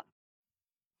my job."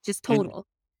 Just Mm. total.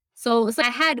 So, it's like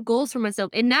I had goals for myself,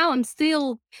 and now I'm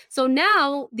still, so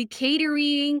now the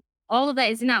catering, all of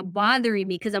that is not bothering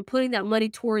me because 'cause I'm putting that money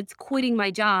towards quitting my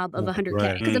job of 100K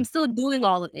Right. because 'cause I'm still doing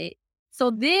all of it.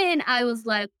 So then I was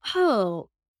like, "Oh,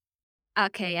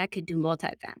 okay, I could do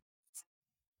multifamily.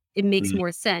 It makes Mm.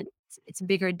 more sense. It's a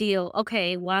bigger deal.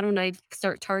 Okay, why don't I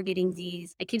start targeting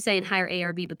these?" I keep saying higher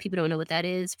ARV, but people don't know what that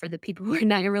is for the people who are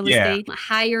not in real Yeah. estate.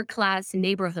 Higher class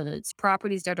neighborhoods,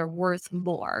 properties that are worth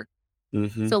more.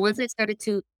 Mhm. So once I started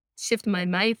to shift my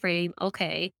mind frame,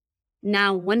 okay,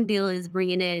 now one deal is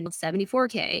bringing in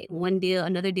 74K, one deal,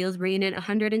 another deal is bringing in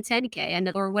 110K,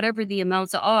 and or whatever the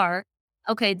amounts are.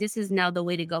 Okay, this is now the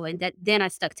way to go. And that then I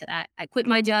stuck to that. I quit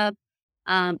my job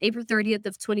April 30th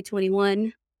of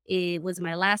 2021. It was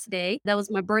my last day. That was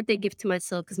my birthday gift to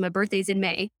myself because my birthday's in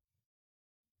May.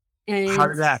 How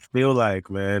And did that feel like,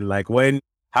 man? Like,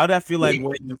 how did that feel like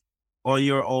when you on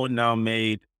your own now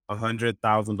made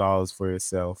 $100,000 for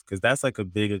yourself? Because that's like a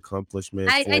big accomplishment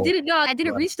I for didn't know, I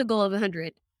didn't what? reach the goal of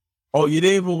 100. Oh, you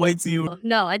didn't even wait till you Oh,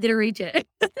 no, I didn't reach it.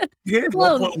 what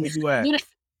Close. point were you at?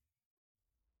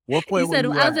 What You point were said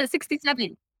you I was at? at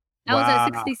 67. I was at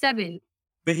Wow. 67.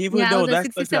 But even Yeah, I though was at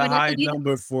that's such a 67. I high think you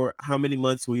number for how many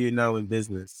months were you now in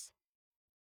business?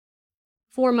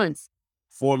 4 months.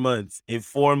 4 months. In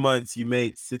 4 months, you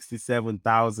made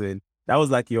 67,000. That was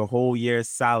like your whole year's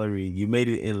salary. You made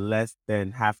it in less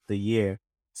than half the year.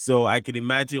 So I can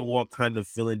imagine what kind of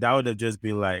feeling that would have just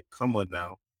been like, come on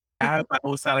now. I have my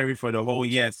whole salary for the whole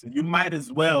year. So you might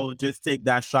as well just take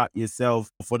that shot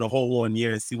yourself for the whole 1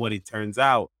 year and see what it turns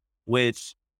out.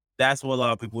 Which that's what a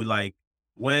lot of people like.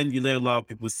 When you hear a lot of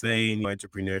people saying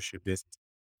entrepreneurship is,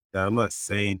 now, I'm not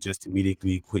saying just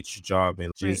immediately quit your job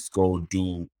and Right. just go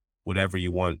do whatever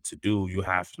you want to do. You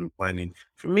have some planning.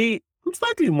 For me, I'm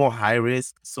slightly more high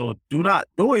risk. So don't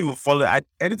even follow.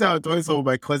 Anytime I'm talking to some of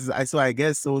my cousins, I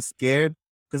get so scared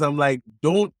because I'm like,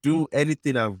 don't do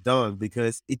anything I've done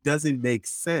because it doesn't make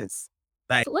sense.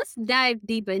 Like, So let's dive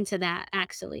deep into that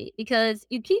actually, because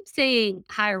you keep saying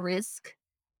high risk.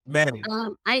 man,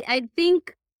 I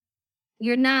think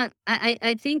you're not,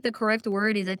 I think the correct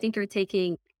word is, I think you're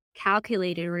taking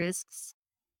calculated risks,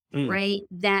 mm, right?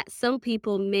 That some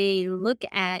people may look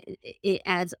at it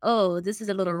as, oh, this is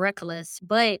a little reckless.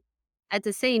 But at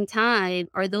the same time,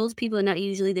 are those people not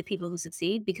usually the people who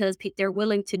succeed because they're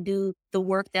willing to do the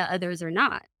work that others are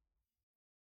not,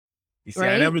 you see, I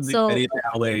right? never looked at So it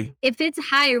that way. if it's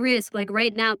high risk, like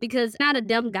right now, because not a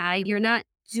dumb guy, you're not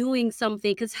doing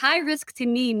something, because high risk to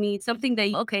me means something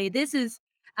that, okay, this is,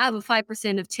 I have a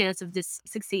 5% of chance of this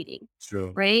succeeding,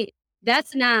 True. right?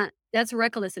 That's not, that's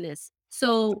recklessness.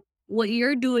 So what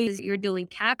you're doing is you're doing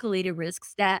calculated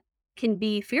risks that can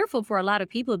be fearful for a lot of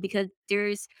people because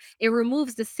it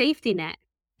removes the safety net.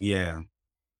 Yeah.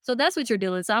 So that's what you're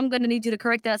doing. So I'm going to need you to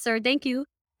correct that, sir. Thank you.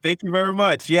 Thank you very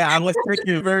much. Yeah, I was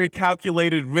taking very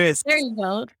calculated There risks. you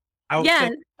go. I was Yes.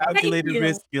 taking Thank calculated you.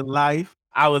 risk in life.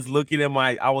 I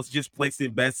was just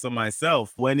placing bets on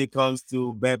myself. When it comes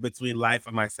to bet between life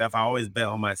and myself, I always bet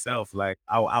on myself. Like,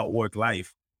 I'll outwork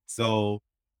life. So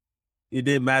it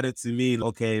didn't matter to me.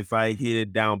 Okay, if I hit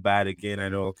it down bad again, I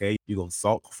know, okay, you're gonna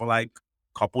sulk for like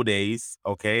a couple days,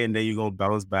 okay, and then you're gonna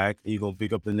bounce back and you're gonna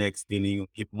pick up the next thing and you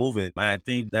keep moving. And I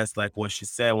think that's like what she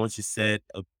said. Once you set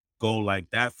a goal like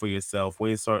that for yourself,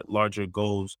 when you start larger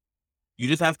goals, you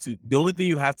just have to, the only thing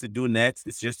you have to do next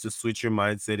is just to switch your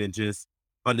mindset and just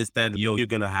understand, yo, you're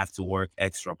gonna have to work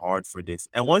extra hard for this.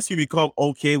 And once you become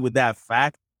okay with that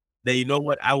fact, then you know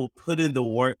what, I will put in the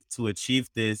work to achieve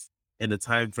this in the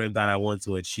time frame that I want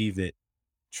to achieve it.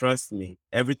 trust me,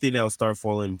 everything else start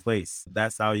falling in place.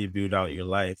 That's how you build out your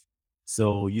life.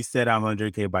 So you set out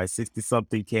 100K by 60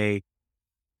 something K.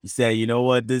 You say, you know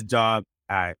what, this job,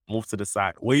 I move to the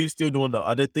side. Were you still doing the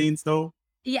other things though?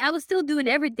 Yeah, I was still doing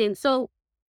everything. So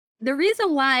the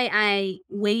reason why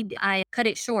I cut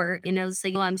it short and I was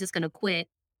like, "Oh, I'm just gonna quit,"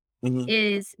 Mhm.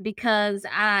 is because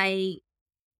I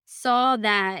saw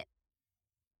that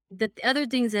the other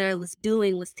things that I was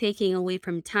doing was taking away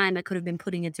from time I could have been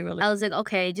putting into real. I was like,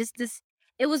 "Okay, just this."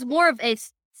 It was more of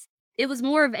it was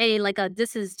more of a like a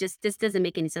this doesn't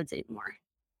make any sense anymore.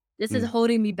 This is Mm,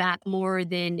 holding me back more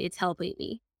than it's helping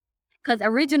me. Because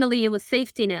originally it was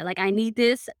safety net, like, "I need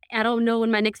this. I don't know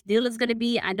when my next deal is gonna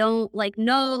be. I don't, like,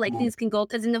 know, like, mm. things can go.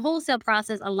 Because in the wholesale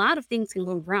process, a lot of things can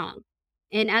go wrong.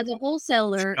 And as a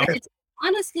wholesaler, Sure. it's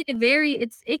honestly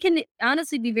it can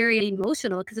honestly be very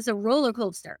emotional because it's a roller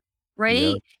coaster,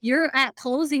 Yeah. right? You're at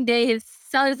closing day, his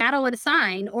seller's, "I don't wanna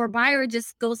sign," or buyer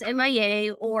just goes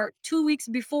MIA, or 2 weeks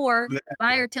before,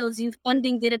 buyer tells you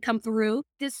funding didn't come through.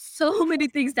 There's so many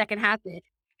things that can happen.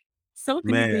 So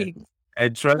many Man, things.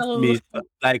 and trust So me,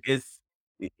 like, I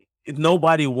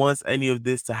nobody wants any of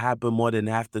this to happen more than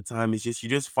half the time. It's just you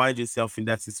just find yourself in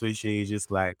that situation, you're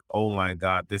just like, "Oh my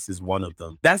god, this is one of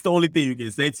them." That's the only thing you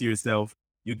can say to yourself.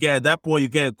 You get at that point, you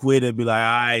can't quit and be like,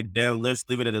 "Alright, damn, let's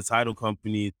leave it at the title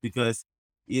company," because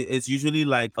it's usually,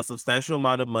 like, a substantial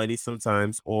amount of money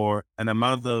sometimes or an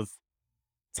amount of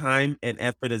time and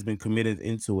effort has been committed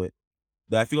into it.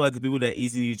 But I feel like the people that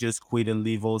easily just quit and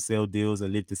leave wholesale deals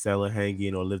and leave the seller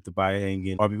hanging or leave the buyer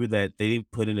hanging are people that they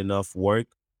didn't put in enough work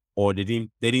or they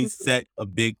didn't set a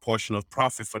big portion of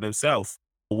profit for themselves.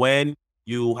 When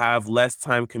you have less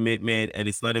time commitment and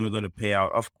it's not even going to pay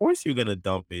out, of course you're going to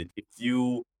dump it. If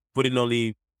you put in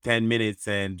only 10 minutes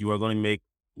and you are going to make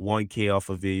 1K off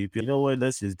of it, you know what,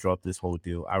 let's just drop this whole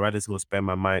deal. I'd rather just go spend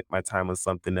my time on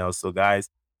something else. So guys,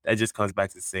 that just comes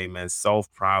back to saying, man,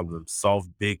 solve problems,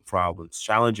 solve big problems,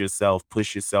 challenge yourself,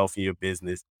 push yourself in your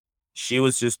business. She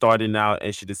was just starting out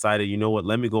and she decided, you know what,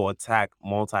 let me go attack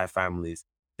multifamilies.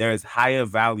 There is higher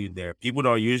value there. People that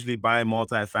are usually buying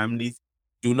multifamilies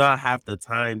do not have the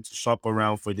time to shop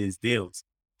around for these deals.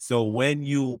 So when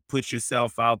you put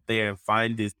yourself out there and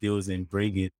find these deals and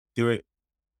bring it, there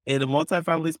in the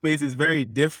multifamily space is very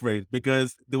different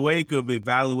because the way it could be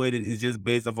evaluated is just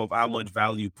based off of how much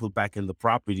value you put back in the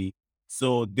property.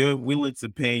 So they're willing to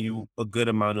pay you a good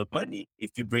amount of money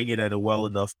if you bring it at a well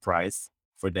enough price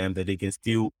for them that they can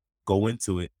still go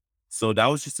into it. So that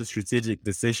was just a strategic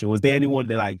decision. Was there anyone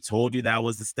that like told you that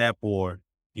was the step or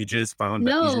you just found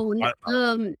that you just no, thought about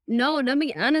no, I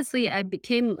mean, honestly, I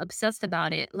became obsessed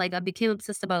about it. Like, I became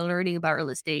obsessed about learning about real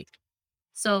estate.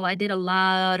 So I did a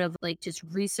lot of like just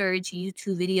research,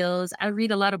 YouTube videos. I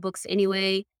read a lot of books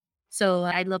anyway. So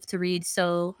I love to read.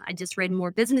 So I just read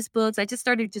more business books. I just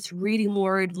started just reading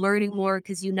more, learning more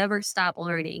because you never stop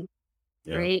learning.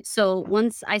 it? Yeah. Right? So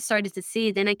once I started to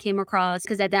see, then I came across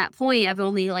because at that point I've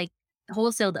only like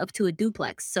wholesaled up to a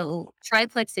duplex. So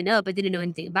triplex and up, I didn't know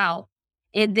anything about.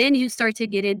 And then you start to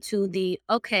get into the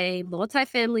okay,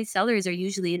 multifamily sellers are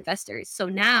usually investors. So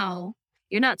now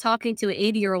you're not talking to an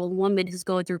 80-year-old woman who's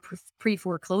going through pre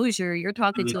foreclosure. You're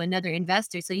talking Mhm. to another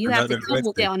investor. So you have to Another come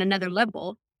with it investor. on another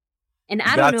level. And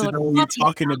You I don't got know to what know what I'm you're talking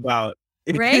talking about. about.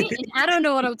 Right? And I don't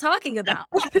know what I'm talking about.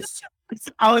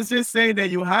 I was just saying that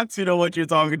you have to know what you're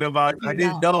talking about. I Talking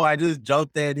didn't about. know. I just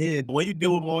jumped that in. When you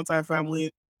deal with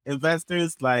multifamily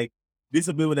investors, like these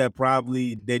are people that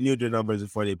probably they knew their numbers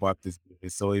before they bought this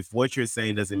business. So if what you're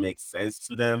saying doesn't make sense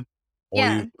to them, or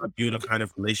you Yeah. build a kind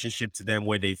of relationship to them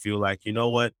where they feel like, you know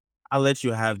what, I'll let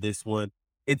you have this one.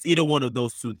 It's either one of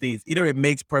those two things. Either it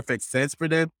makes perfect sense for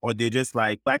them, or they're just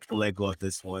like, I can let go of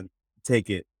this one. Take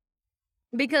it.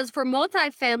 Because for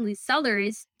multifamily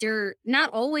sellers, they're not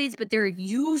always, but they're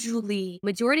usually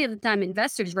majority of the time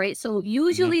investors, right? So Mhm.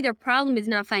 usually their problem is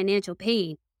not financial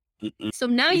pain. Mm-mm. So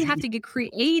now you have Usually, to get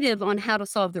creative on how to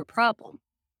solve their problem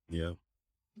yeah.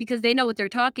 because they know what they're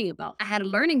talking about. I had a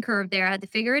learning curve there. I had to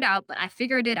figure it out, but I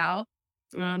figured it out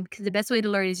because the best way to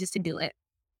learn is just to do it.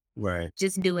 Right.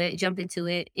 Just do it, jump into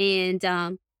it.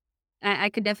 And I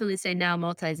could definitely say now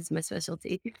multis is my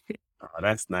specialty. Oh,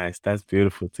 that's nice. That's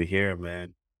beautiful to hear,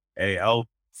 man. Hey, oh,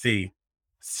 see,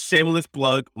 shameless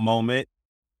plug moment.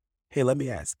 Hey, let me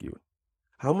ask you,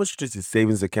 how much does your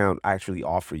savings account actually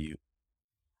offer you?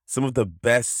 Some of the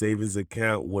best savings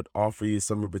account would offer you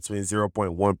somewhere between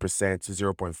 0.1% to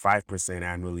 0.5%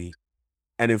 annually.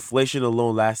 And inflation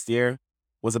alone last year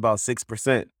was about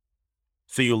 6%.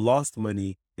 So you lost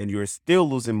money and you're still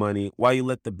losing money while you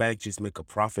let the bank just make a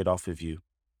profit off of you.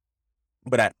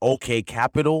 But at OK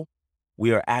Capital,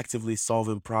 we are actively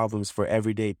solving problems for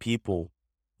everyday people.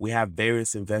 we have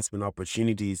various investment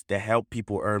opportunities that help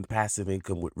people earn passive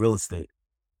income with real estate.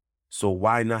 So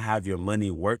why not have your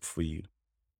money work for you?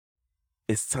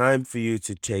 It's time for you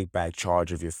to take back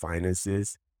charge of your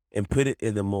finances and put it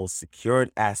in the most secured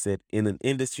asset in an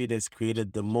industry that's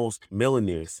created the most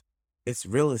millionaires. It's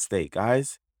real estate,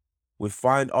 guys. We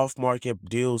find off market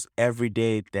deals every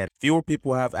day that fewer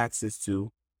people have access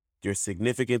to. They're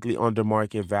significantly under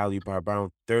market value by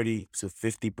around 30 to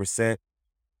 50%.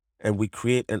 And we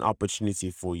create an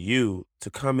opportunity for you to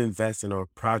come invest in our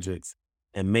projects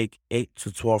and make 8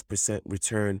 to 12%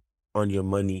 return on your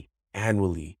money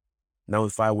annually. Now,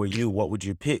 if I were you, what would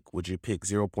you pick? Would you pick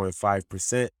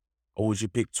 0.5% or would you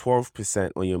pick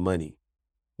 12% on your money?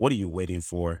 What are you waiting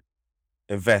for?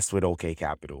 Invest with OK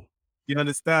Capital. You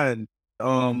understand?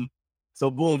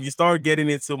 So boom, you start getting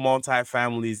into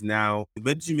multi-families now.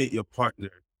 When did you meet your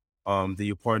partner? That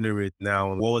you partner with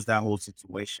now? And what was that whole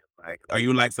situation like? Are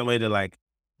you like somebody that like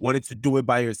wanted to do it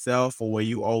by yourself, or were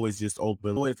you always just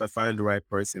open? "Oh, if I find the right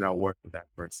person, I'll work with that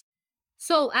person."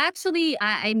 So actually,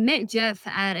 I met Jeff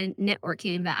at a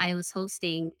networking that I was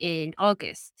hosting in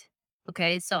August.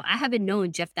 Okay. So I haven't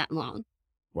known Jeff that long.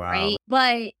 Wow. Right.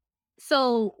 But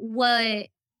so what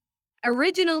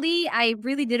originally I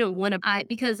really didn't want to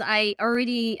because I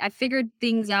figured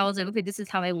things out. I was like, okay, this is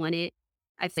how I want it.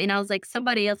 And I was like,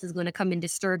 somebody else is going to come and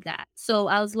disturb that. So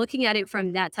I was looking at it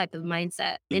from that type of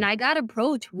mindset. And Mm. I got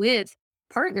approached with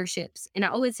partnerships. And I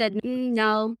always said,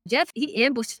 no, Jeff, he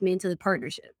ambushed me into the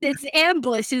partnership. It's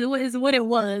ambush is what it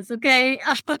was. Okay.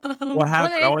 What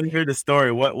happened? I But want to hear the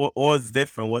story. What was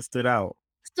different? What stood out?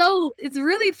 so it's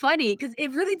really funny because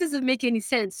it really doesn't make any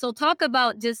sense. So talk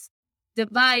about just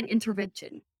divine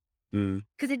intervention. Mm.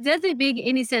 'Cause it doesn't make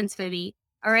any sense for me,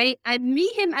 all right? I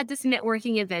meet him at this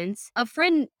networking event. A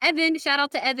friend, Evan, shout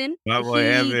out to Evan. My boy He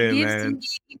Evan, gives man.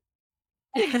 me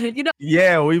you know,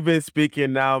 Yeah, we've been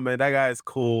speaking now, man. That guy is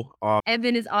cool.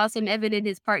 Evan is awesome. Evan and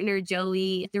his partner,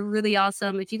 Joey, they're really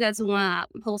awesome. If you guys want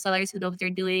wholesalers who know what they're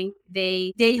doing,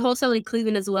 they wholesale in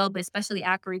Cleveland as well, but especially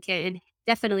Akron, Canton,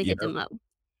 definitely Yeah, hit them up.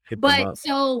 hit them But up.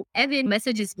 so Evan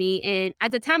messages me, and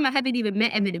at the time, I haven't even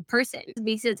met Evan in person.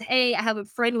 He says, "Hey, I have a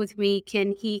friend with me.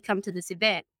 Can he come to this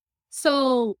event?"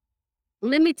 So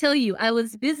let me tell you, I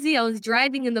was busy. I was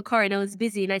driving in the car and I was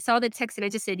busy and I saw the text and I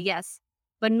just said yes.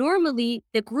 But normally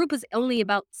the group is only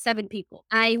about 7 people.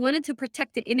 I wanted to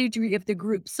protect the energy of the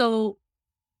group. So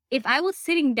if I was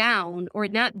sitting down or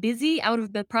not busy, I would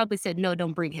have probably said, no,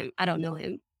 don't bring him. I don't know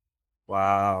him.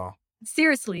 Wow.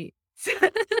 Seriously.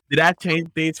 Did that change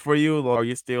things for you, or are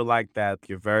you still like that?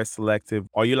 You're very selective.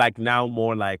 Are you like now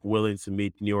more like willing to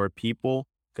meet newer people?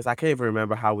 Because I can't even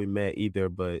remember how we met either.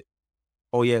 But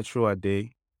oh yeah, true, I did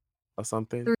or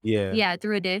something. Through, Yeah, yeah,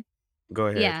 through a day. go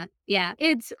ahead. Yeah, yeah.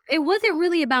 It wasn't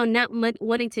really about not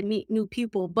wanting to meet new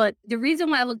people, but the reason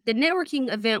why the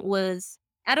networking event was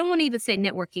I don't want to even say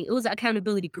networking. It was an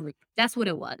accountability group. That's what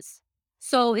it was.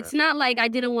 So Yeah, it's not like I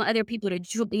didn't want other people to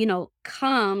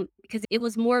come because it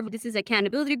was more of this is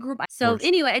accountability group. of So course.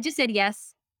 anyway, I just said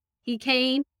yes. He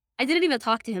came. I didn't even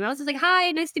talk to him. I was just like,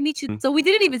 "Hi, nice to meet you." Mm. So we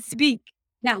didn't even speak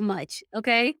that much.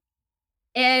 Okay.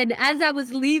 And as I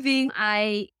was leaving,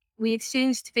 I we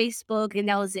exchanged Facebook, and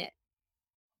that was it.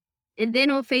 And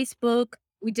then on Facebook,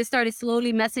 we just started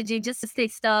slowly messaging just to say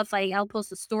stuff like I'll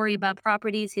post a story about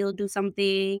properties. He'll do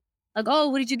something like, oh,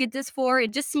 what did you get this for?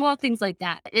 And just small things like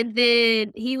that. And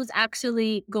then he was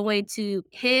actually going to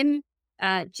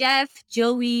Jeff,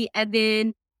 Joey,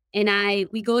 Evan, and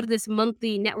we go to this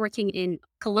monthly networking in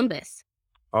Columbus.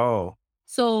 Oh,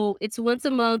 So it's once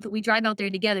a month. We drive out there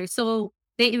together. So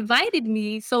they invited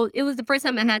me. So it was the first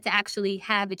time I had to actually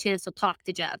have a chance to talk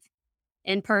to Jeff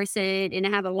in person and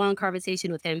have a long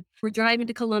conversation with him. We're driving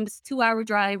to Columbus, 2-hour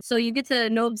drive. So you get to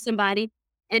know somebody.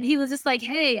 And he was just like,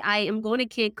 hey, I am going to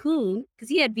Cancun because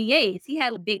he had VAs. He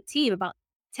had a big team, about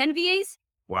 10 VAs.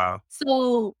 wow.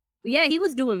 So yeah, he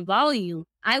was doing volume.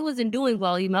 I wasn't doing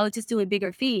volume. I was just doing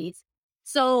bigger fees.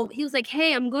 So he was like,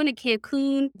 hey, I'm going to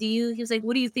Cancun. He was like,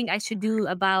 what do you think I should do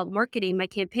about marketing my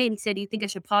campaign? He said, do you think I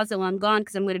should pause it while I'm gone?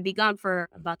 Because I'm going to be gone for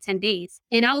about 10 days.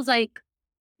 And I was like,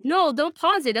 no, don't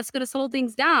pause it. That's gonna slow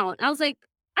things down. I was like,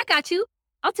 I got you.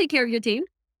 I'll take care of your team.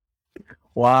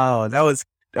 Wow, I that's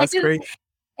just great.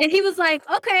 and he was like,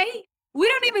 okay, we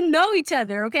don't even know each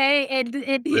other, okay? And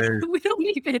Man, we don't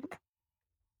even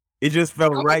it just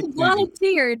felt I right was to you.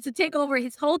 volunteered to take over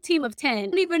his whole team of 10. I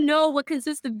don't even know what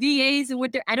consists of VAs and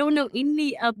what they're I don't know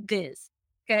any of this.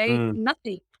 Okay. Mm.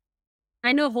 Nothing.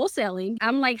 I know wholesaling.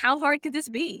 I'm like, how hard could this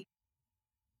be?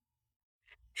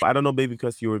 I don't know, maybe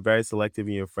because you were very selective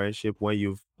in your friendship when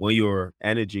your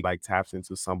energy like taps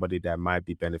into somebody that might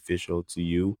be beneficial to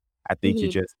you. I think you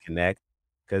Mhm. just connect.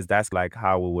 because that's like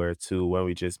how we were too when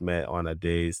we just met on a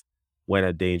days when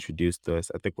a day introduced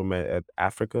us. I think we met at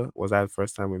Africa. Was that the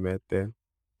first time we met then?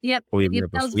 Yep, Or we yep,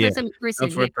 met that was before? the Yeah. first time in That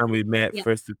was person, the yeah, first time we met yep,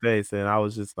 face to face, and I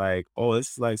was just like, "Oh,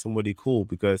 this is like somebody cool,"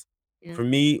 because yeah. for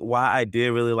me, why I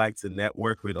did really like to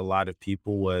network with a lot of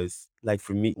people was like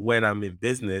for me, when I'm in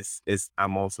business, is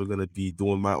I'm also gonna be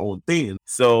doing my own thing.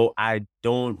 So I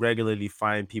don't regularly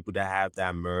find people that have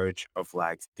that merge of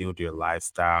like still their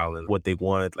lifestyle and what they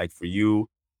want. Like for you,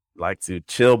 like to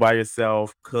chill by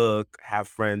yourself, cook, have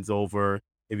friends over,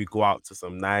 maybe go out to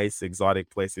some nice exotic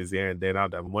places here and then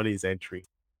out that money's entry.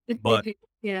 But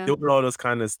Yeah. doing all this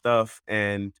kind of stuff,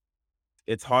 and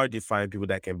it's hard to find people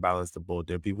that can balance the both.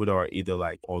 There are people that are either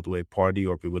like all the way party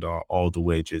or people that are all the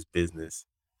way just business.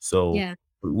 So Yeah.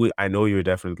 I know you're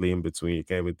definitely in between. You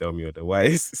can't even tell me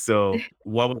otherwise. So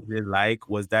what was it like?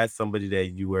 Was that somebody that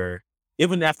you were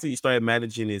even after you started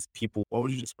managing his people? What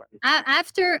would you describe?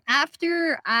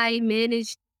 After I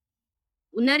managed,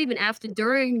 well, not even after,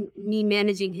 during me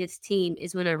managing his team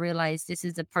is when I realized this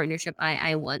is a partnership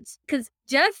I want. Because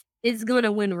Jeff is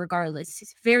gonna win regardless.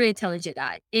 He's a very intelligent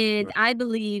guy, and Right. I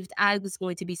believed I was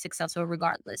going to be successful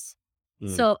regardless. Mm,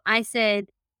 So I said,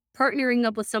 partnering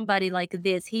up with somebody like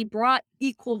this, he brought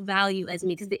equal value as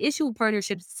me. Because the issue with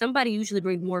partnerships, somebody usually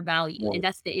brings more value, well, and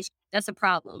that's the issue. That's a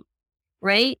problem,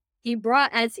 right? He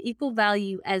brought as equal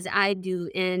value as I do,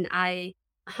 and I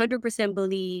 100%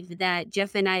 believe that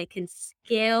Jeff and I can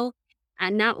scale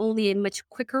at not only a much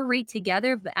quicker rate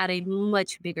together, but at a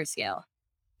much bigger scale.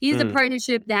 He's a mm,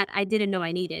 partnership that I didn't know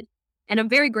I needed. And I'm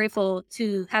very grateful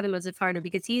to have him as a partner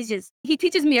because he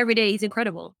teaches me every day. He's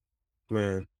incredible.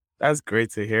 man, that's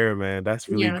great to hear, man. That's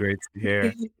really Yeah. great to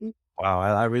hear. Wow,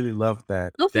 I really love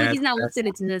that. Hopefully he's not That's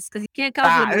listening to this because he can't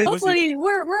compliment me. it was Hopefully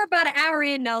we're about an hour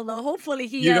in now, though. Hopefully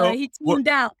you know, he what tuned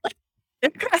out.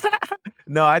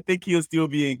 No, I think he'll still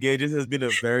be engaged. This has been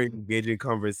a very engaging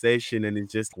conversation, and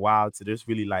it's just wild to just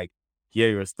really like hear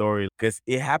your story because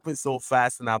it happened so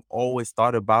fast, and I've always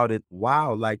thought about it.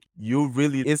 Wow, like you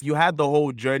really is you had the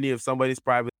whole journey of somebody's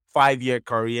private 5 year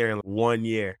career in 1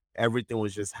 year. Everything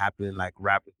was just happening like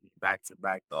rapidly, back to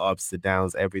back, the ups, the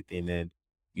downs, everything, and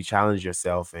you challenge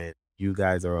yourself, and you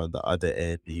guys are on the other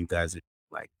end, and you guys are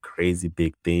like crazy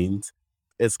big things.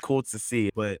 It's cool to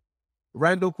see, but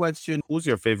random question, who's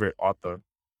your favorite author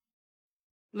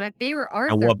My favorite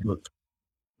and Arthur, what book?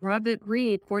 Robert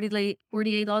Greene,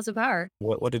 48 Laws of Power.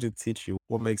 What did it teach you?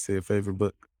 What makes it a favorite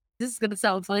book? This is gonna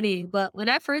sound funny, but when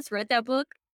I first read that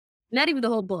book, not even the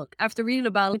whole book, after reading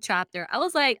about a chapter, I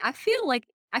was like, I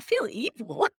feel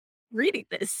evil reading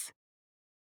this.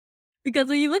 Because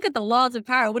when you look at the laws of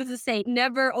power, what does it say?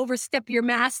 Never overstep your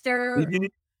master. Mhm.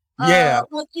 Yeah,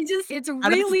 Well, it's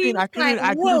and that's the thing, really like,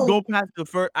 I couldn't whoa. go past the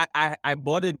first. I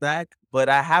bought it back, but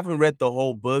I haven't read the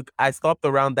whole book. I stopped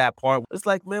around that part. It's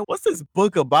like, "Man, what's this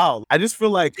book about?" I just feel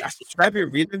like, should I be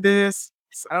reading this?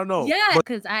 I don't know, Yeah, but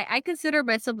because I consider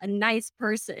myself a nice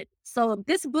person. So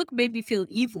this book made me feel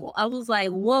evil. I was like,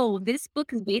 whoa, this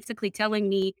book is basically telling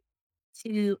me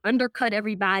to undercut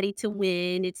everybody to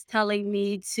win. It's telling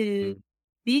me to mm,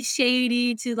 be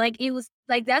shady, to like, it was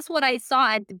like, that's what I saw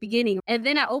at the beginning. And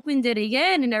then I opened it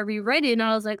again and I reread it and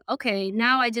I was like, okay,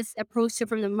 now I just approached it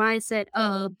from the mindset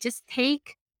of just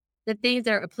take the things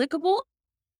that are applicable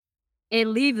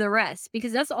and leave the rest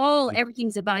because that's all mm,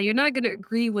 everything's about. You're not going to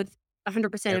agree with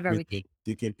 100% of everything. everything.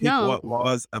 You can pick No, what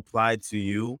laws apply to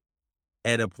you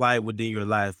and apply it within your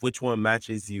life, which one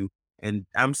matches you. And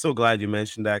I'm so glad you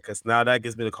mentioned that because now that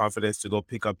gives me the confidence to go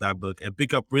pick up that book and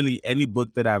pick up really any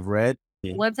book that I've read.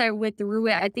 Yeah. once I went through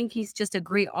it, I think he's just a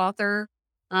great author.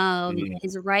 Mm.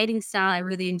 His writing style I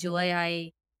really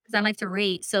enjoy. Because I like to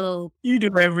read, so You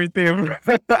do everything.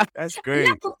 That's not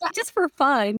great. for just for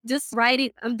fun, just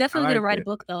writing. I'm I definitely gonna like write a it.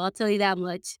 book though. I'll tell you that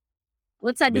much.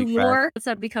 Once I do Big fact. more, once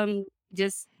I become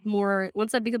just more,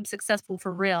 once I become successful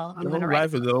for real, I'm The gonna whole write a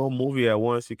life is a whole movie at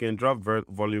once. You can drop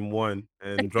volume one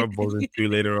and drop volume two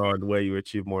later on where you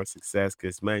achieve more success.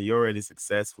 Because man, you're already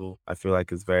successful. I feel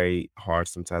like it's very hard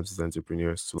sometimes as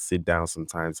entrepreneurs to sit down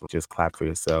sometimes and just clap for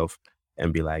yourself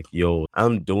and be like, yo,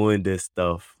 I'm doing this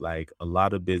stuff. Like a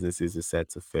lot of businesses are set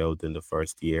to fail in the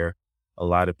first year. A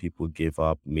lot of people give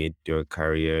up mid their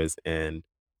careers. And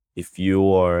if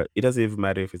you are, it doesn't even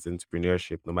matter if it's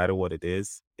entrepreneurship, no matter what it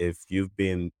is, if you've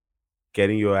been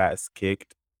getting your ass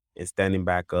kicked and standing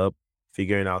back up,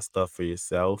 figuring out stuff for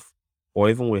yourself, or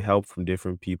even with help from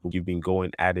different people, you've been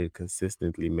going at it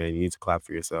consistently, man. You need to clap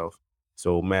for yourself.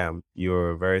 So, ma'am,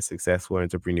 you're a very successful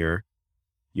entrepreneur.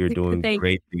 You're doing Thank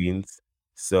great things.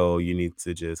 So you need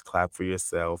to just clap for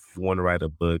yourself. If you want to write a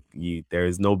book, there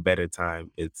is no better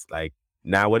time. It's like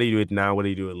now, whether you do it now, whether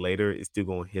you do it later, it's still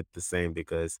gonna hit the same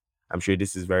because I'm sure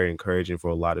this is very encouraging for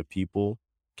a lot of people.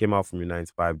 Came out from your 9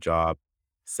 to 5 job,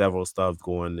 several stuff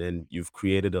going, and you've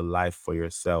created a life for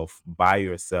yourself by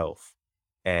yourself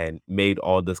and made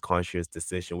all this conscious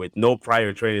decision with no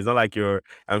prior training. It's not like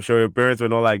I'm sure your parents were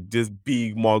not like this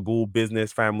big mogul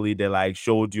business family that like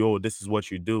showed you, oh, this is what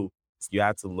you do. You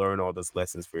had to learn all those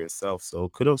lessons for yourself. So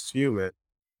kudos to you, man.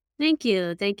 Thank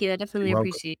you. Thank you. I definitely You're welcome.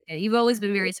 appreciate it. You've always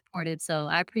been very supportive, so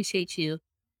I appreciate you.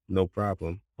 No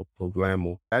problem. No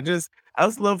problemo. I just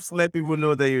love to let people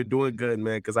know that you're doing good,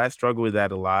 man, because I struggle with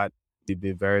that a lot. You've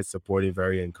been very supportive,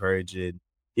 very encouraging.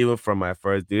 Even from my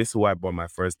first deal, this is who I bought my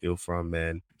first deal from,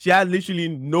 man. She had literally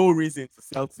no reason to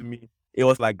sell to me. It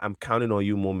was like, I'm counting on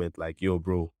you moment, like, yo,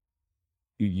 bro,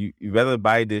 you better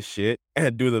buy this shit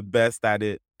and do the best at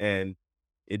it. And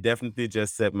it definitely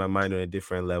just set my mind on a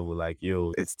different level. Like,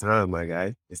 yo, it's time, my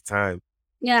guy. It's time.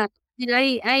 Yeah, and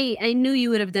I knew you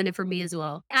would have done it for me as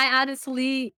well. I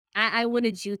honestly I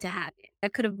wanted you to have it. I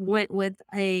could have went with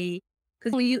a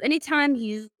because when you anytime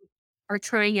you are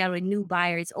trying out a new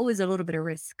buyer, it's always a little bit of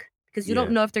risk because you don't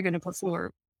Yeah. know if they're gonna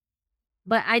perform.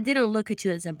 But I didn't look at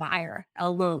you as a buyer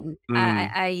alone.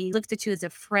 Mm, I looked at you as a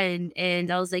friend,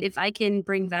 and I was like, if I can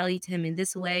bring value to him in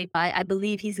this way, I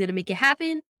believe he's gonna make it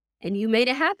happen, and you made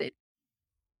it happen.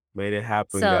 made it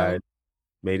happen, guys. So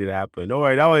Made it happen. Don't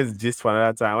worry, that was just for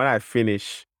another time. When I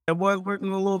finish, that boy working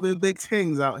a little bit big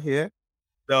things out here.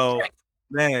 So,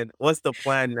 man, what's the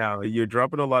plan now? You're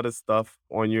dropping a lot of stuff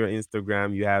on your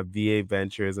Instagram. You have VA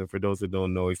Ventures, and for those who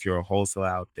don't know, if you're a wholesaler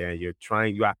out there, you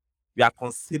are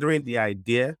considering the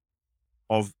idea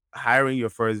of hiring your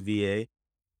first VA.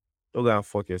 Don't go and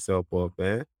fuck yourself up,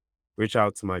 man. Reach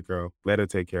out to my girl. Let her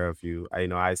take care of you.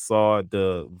 I saw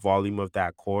the volume of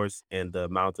that course and the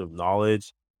amount of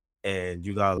knowledge, and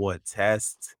you got what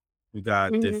tests, you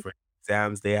got mhm. different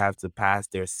exams they have to pass.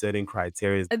 There's certain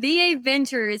criteria. VA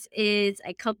Ventures is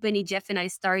a company Jeff and I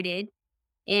started.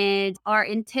 And our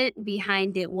intent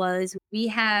behind it was we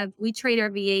train our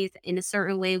VAs in a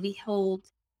certain way. We hold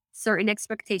certain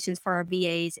expectations for our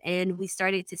VAs. And we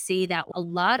started to see that a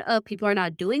lot of people are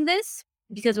not doing this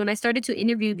because when I started to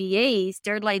interview VAs,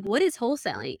 they're like, what is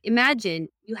wholesaling? Imagine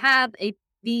you have a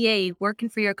VA working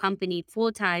for your company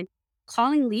full time,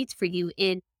 calling leads for you,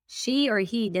 and she or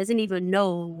he doesn't even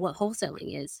know what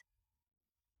wholesaling is.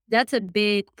 That's a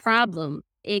big problem.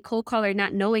 A cold caller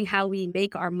not knowing how we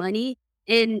make our money.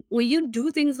 And when you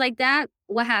do things like that,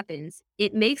 what happens?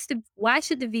 It makes why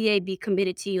should the VA be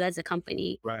committed to you as a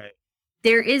company? Right.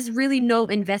 There is really no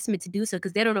investment to do so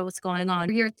because they don't know what's going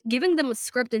on. You're giving them a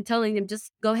script and telling them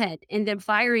just go ahead and then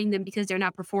firing them because they're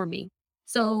not performing.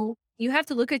 So you have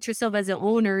to look at yourself as an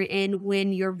owner. And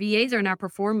when your VAs are not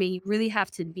performing, you really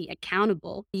have to be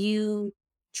accountable. You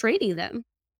training them?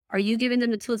 Are you giving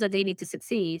them the tools that they need to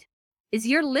succeed? Is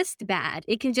your list bad?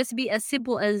 It can just be as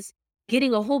simple as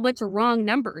getting a whole bunch of wrong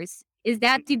numbers. Is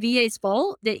that the VA's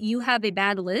fault that you have a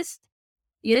bad list?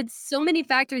 It's so many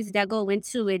factors that go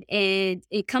into it, and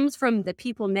it comes from the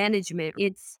people management.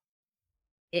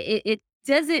 It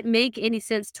doesn't make any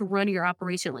sense to run your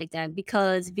operation like that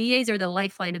because VAs are the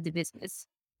lifeline of the business.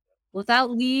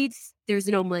 Without leads, there's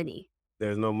no money.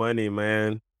 There's no money,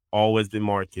 man. Always been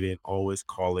marketing, always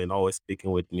calling, always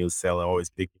speaking with new seller, always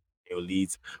speaking with new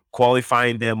leads,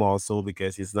 qualifying them also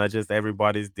because it's not just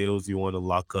everybody's deals you want to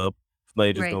lock up. It's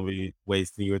not just Right. gonna be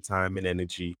wasting your time and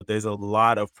energy. There's a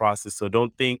lot of process. So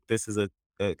don't think this is a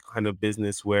kind of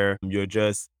business where you're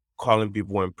just calling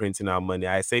people and printing out money.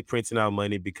 I say printing out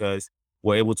money because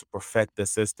we're able to perfect the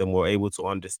system. We're able to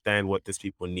understand what these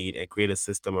people need and create a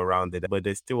system around it. But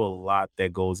there's still a lot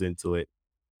that goes into it.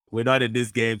 We're not in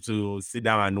this game to sit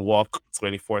down and walk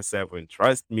 24/7.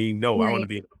 Trust me, no. Right. I wanna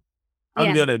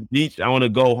Yeah. be on the beach. I wanna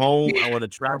go home. I wanna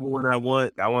travel when I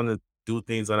want. I wanna do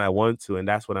things when I want to, and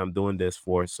that's what I'm doing this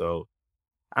for. So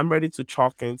I'm ready to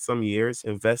chalk in some years,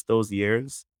 invest those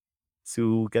years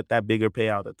to get that bigger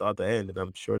payout at the other end, and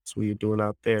I'm sure that's what you're doing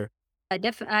out there. I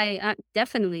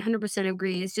definitely 100%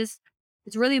 agree. It's just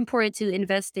it's really important to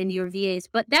invest in your VAs.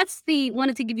 But that's the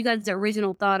wanted to give you guys the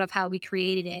original thought of how we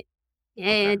created it.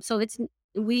 Okay. And so it's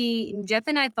we Jeff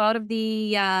and I thought of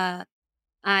the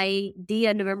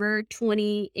idea November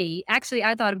 28th. Actually,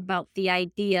 I thought about the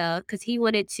idea because he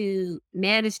wanted to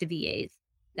manage the VAs.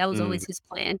 That was Mm, always his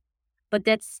plan. But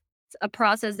that's a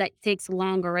process that takes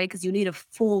longer, right? Because you need a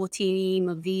full team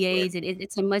of right. VAs and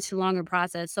it's a much longer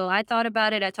process. So I thought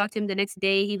about it. I talked to him the next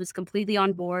day. He was completely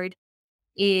on board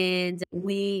and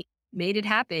we made it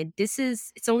happen.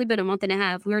 It's only been a month and a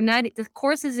half. We're not, the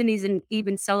course isn't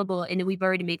even sellable and we've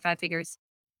already made five figures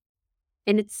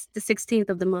and it's the 16th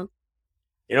of the month.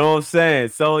 You know what I'm saying?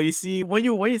 So you see, when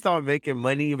you start making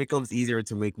money, it becomes easier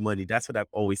to make money. That's what I've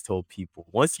always told people.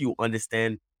 Once you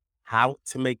understand how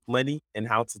to make money and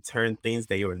how to turn things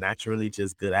that you're naturally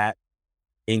just good at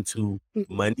into Mhm.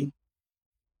 money,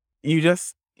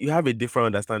 you have a different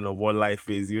understanding of what life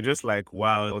is. You're just like,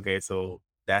 wow, okay, so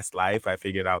that's life. I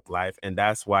figured out life. And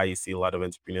that's why you see a lot of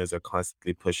entrepreneurs are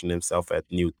constantly pushing themselves at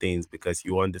new things because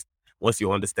once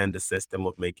you understand the system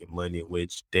of making money,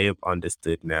 which they've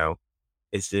understood now,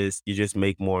 it's just you just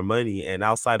make more money. And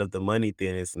outside of the money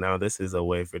thing, is now this is a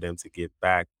way for them to give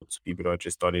back to people that are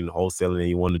just starting wholesaling and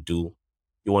you want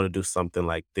to do something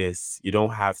like this. You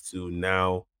don't have to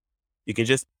now you can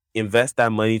just invest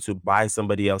that money to buy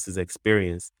somebody else's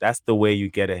experience. That's the way you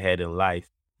get ahead in life.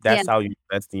 Yeah, That's how you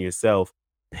invest in yourself.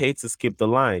 Pay to skip the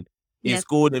line. In yeah,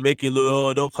 school, they make you look,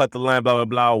 oh, don't cut the line, blah, blah,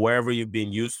 blah, wherever you've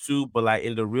been used to. But like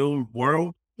in the real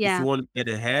world, if you yeah. want to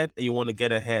get ahead and you want to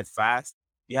get ahead fast,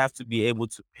 you have to be able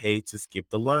to pay to skip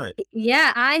the line.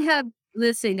 Yeah, I have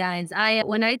listen, guys, I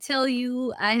when I tell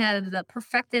you I have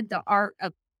perfected the art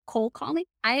of cold calling,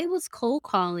 I was cold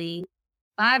calling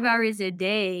 5 hours a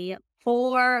day,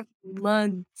 4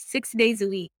 months, 6 days a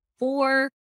week, 4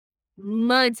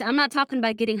 months. I'm not talking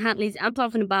about getting hot leads. I'm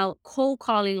talking about cold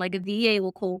calling like a VA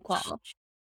will cold call.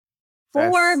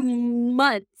 4 That's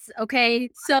months, okay?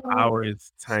 So,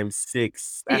 hours times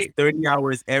six. That's 30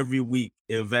 hours every week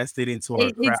invested into our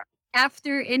it's craft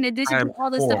after in addition to times all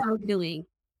the stuff four. I'm doing.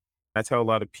 I tell a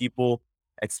lot of people,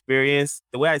 experience,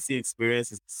 the way I see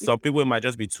experience is some people it might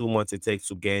just be 2 months it takes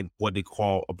to gain what they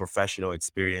call a professional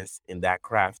experience in that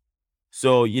craft.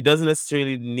 So it doesn't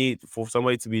necessarily need for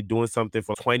somebody to be doing something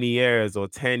for 20 years or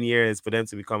 10 years for them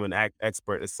to become an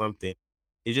expert at something.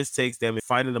 It just takes them a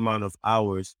finite amount of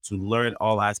hours to learn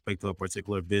all aspects of a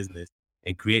particular business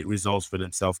and create results for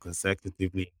themselves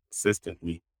consecutively,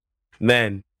 consistently.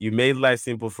 Man, you made life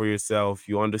simple for yourself.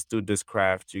 You understood this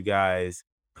craft. You guys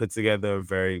put together a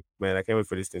very man. I can't wait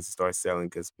for this thing to start selling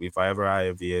because if I ever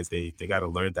hire VAs, they got to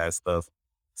learn that stuff. Yeah.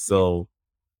 So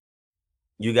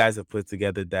you guys have put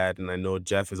together that, and I know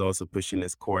Jeff is also pushing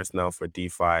his course now for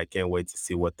DeFi. I can't wait to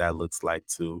see what that looks like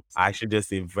too. I actually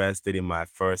just invested in my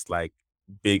first like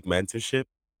big mentorship,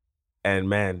 and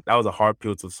man, that was a hard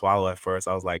pill to swallow at first.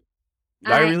 I was like,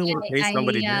 do I I really want to pay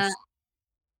somebody this?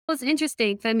 what's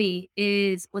interesting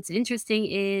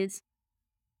is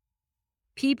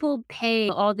people pay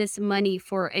all this money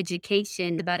for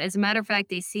education, but as a matter of fact,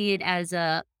 they see it as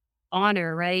a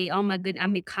honor, right? Oh my good,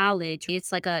 I'm in college.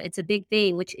 It's a big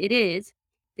thing, which it is.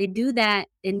 They do that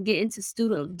and get into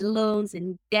student loans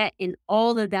and debt and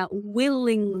all of that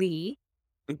willingly,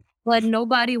 but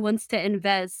nobody wants to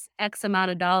invest X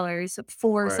amount of dollars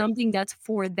for Right, something that's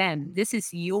for them. This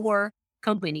is your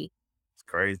company. it's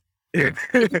crazy.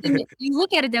 You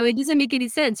look at it that way, it doesn't make any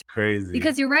sense Crazy.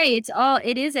 because you're right.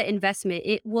 It is an investment.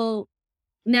 It will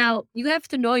now, you have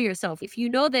to know yourself. If you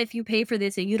know that if you pay for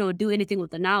this and you don't do anything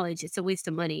with the knowledge, it's a waste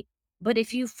of money. But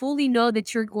if you fully know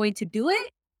that you're going to do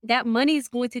it, that money is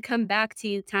going to come back to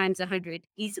you times 100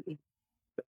 easily.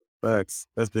 Facts.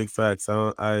 That's big facts.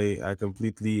 I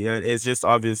completely and it's just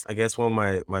obvious. I guess one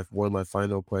of my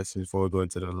final questions before we go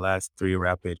into the last three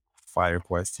rapid fire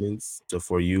questions. So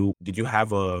for you, did you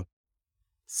have a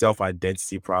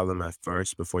self-identity problem at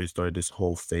first before you started this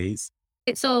whole phase?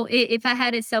 So if I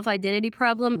had a self identity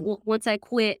problem once I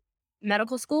quit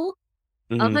medical school,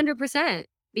 Mhm. 100%,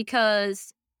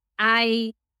 because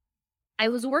I I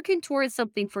was working towards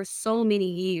something for so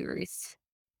many years.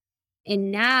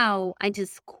 And now I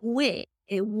just quit.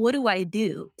 And what do I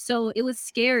do? So it was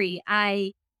scary.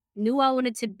 I knew I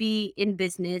wanted to be in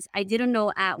business. I didn't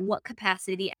know at what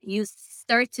capacity. You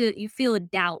feel a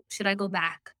doubt. Should I go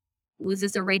back? Was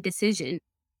this the right decision?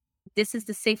 This is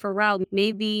the safer route.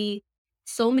 Maybe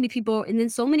so many people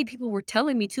were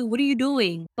telling me too, what are you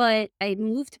doing? But I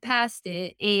moved past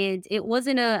it and it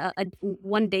wasn't a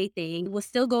one day thing. I was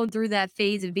still going through that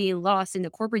phase of being lost in the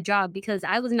corporate job because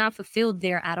I was not fulfilled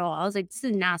there at all. I was like, this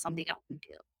is not something I want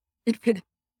to do.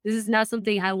 This is not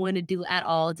something I want to do at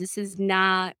all. This is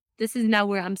not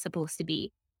where I'm supposed to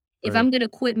be. If Right. I'm gonna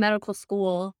quit medical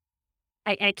school,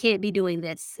 I can't be doing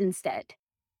this instead.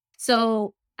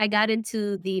 So I got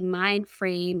into the mind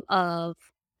frame of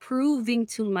proving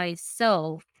to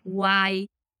myself why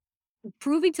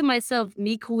proving to myself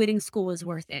me quitting school is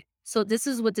worth it. So this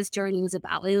is what this journey was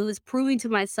about. It was proving to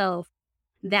myself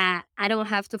that I don't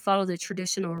have to follow the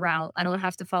traditional route. I don't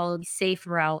have to follow the safe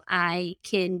route. I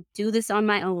can do this on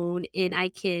my own and I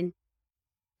can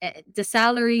the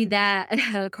salary that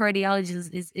a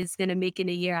cardiologist is going to make in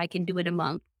a year, I can do it a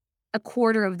month, a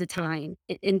quarter of the time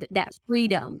in that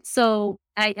freedom. So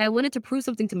I wanted to prove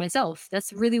something to myself.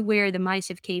 That's really where the mind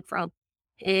shift came from.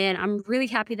 And I'm really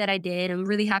happy that I did. I'm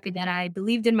really happy that I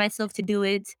believed in myself to do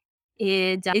it.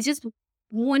 And it's just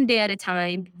one day at a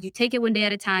time. You take it one day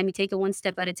at a time. You take it one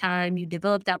step at a time. You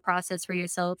develop that process for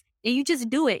yourself and you just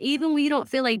do it, even when you don't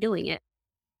feel like doing it.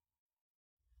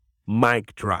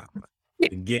 Mic drop.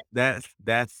 Get that's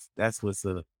what's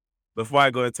up. Before I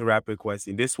go into rapid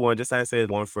question, this one, just I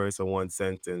said one first or one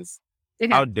sentence.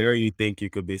 Okay. How dare you think you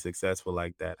could be successful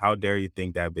like that? How dare you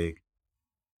think that big?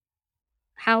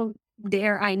 How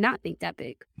dare I not think that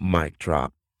big? Mic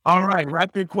drop. All right,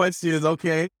 rapid questions.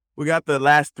 Okay. We got the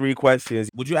last three questions.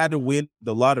 Would you rather win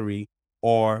the lottery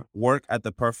or work at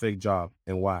the perfect job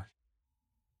and why?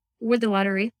 With the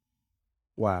lottery,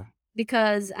 Why?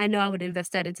 because I know I would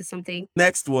invest that into something.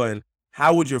 Next one.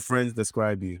 How would your friends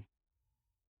describe you?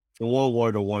 In one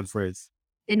word or one phrase?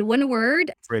 In one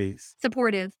word, Phrase.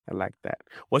 supportive. I like that.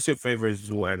 What's your favorite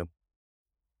zoo animal?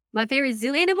 My favorite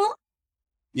zoo animal,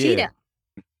 Yeah. cheetah.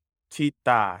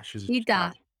 Cheetah. She's a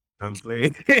cheetah. Cheetah. I'm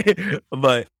playing.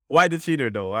 But why the cheater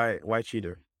though? Why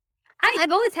cheater?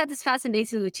 I've always had this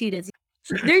fascination with cheetahs.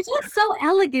 They're just so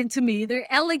elegant to me. They're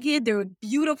elegant, they're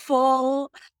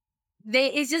beautiful.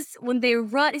 It's just when they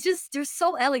run, it's just they're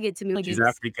so elegant to me. She's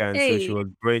Elegance. African, so she Hey. was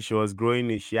great. She was growing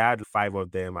it. She had five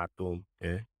of them at home.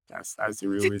 Yeah. That's the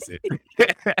real reason.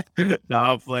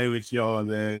 Now I'm playing with y'all,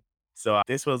 man. So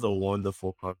this was a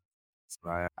wonderful conversation.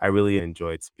 I really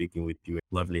enjoyed speaking with you.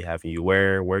 Lovely having you.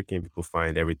 Where can people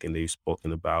find everything that you've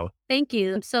spoken about? Thank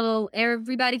you. So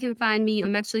everybody can find me.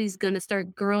 I'm actually gonna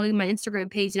start growing my Instagram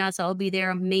page now, so I'll be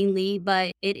there mainly.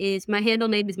 But it is my handle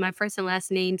name is my first and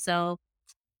last name. So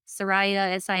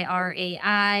Saraya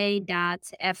Sirai dot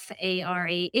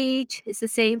Farah. It's the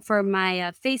same for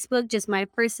my Facebook, just my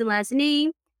first and last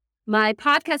name. My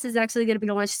podcast is actually going to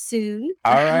be launched soon.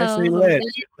 All right, say less.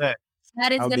 That Less.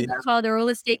 that is I'll going be to be called the Real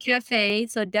Estate Cafe.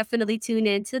 So definitely tune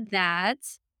into that.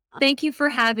 Thank you for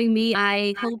having me.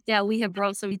 I hope that we have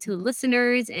brought some to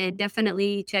listeners and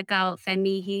definitely check out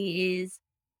Femi.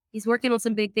 He's working on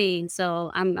some big things.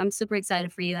 So I'm super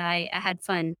excited for you. I had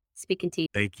fun speaking to you.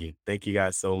 Thank you. Thank you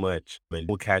guys so much. And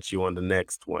we'll catch you on the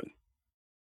next one.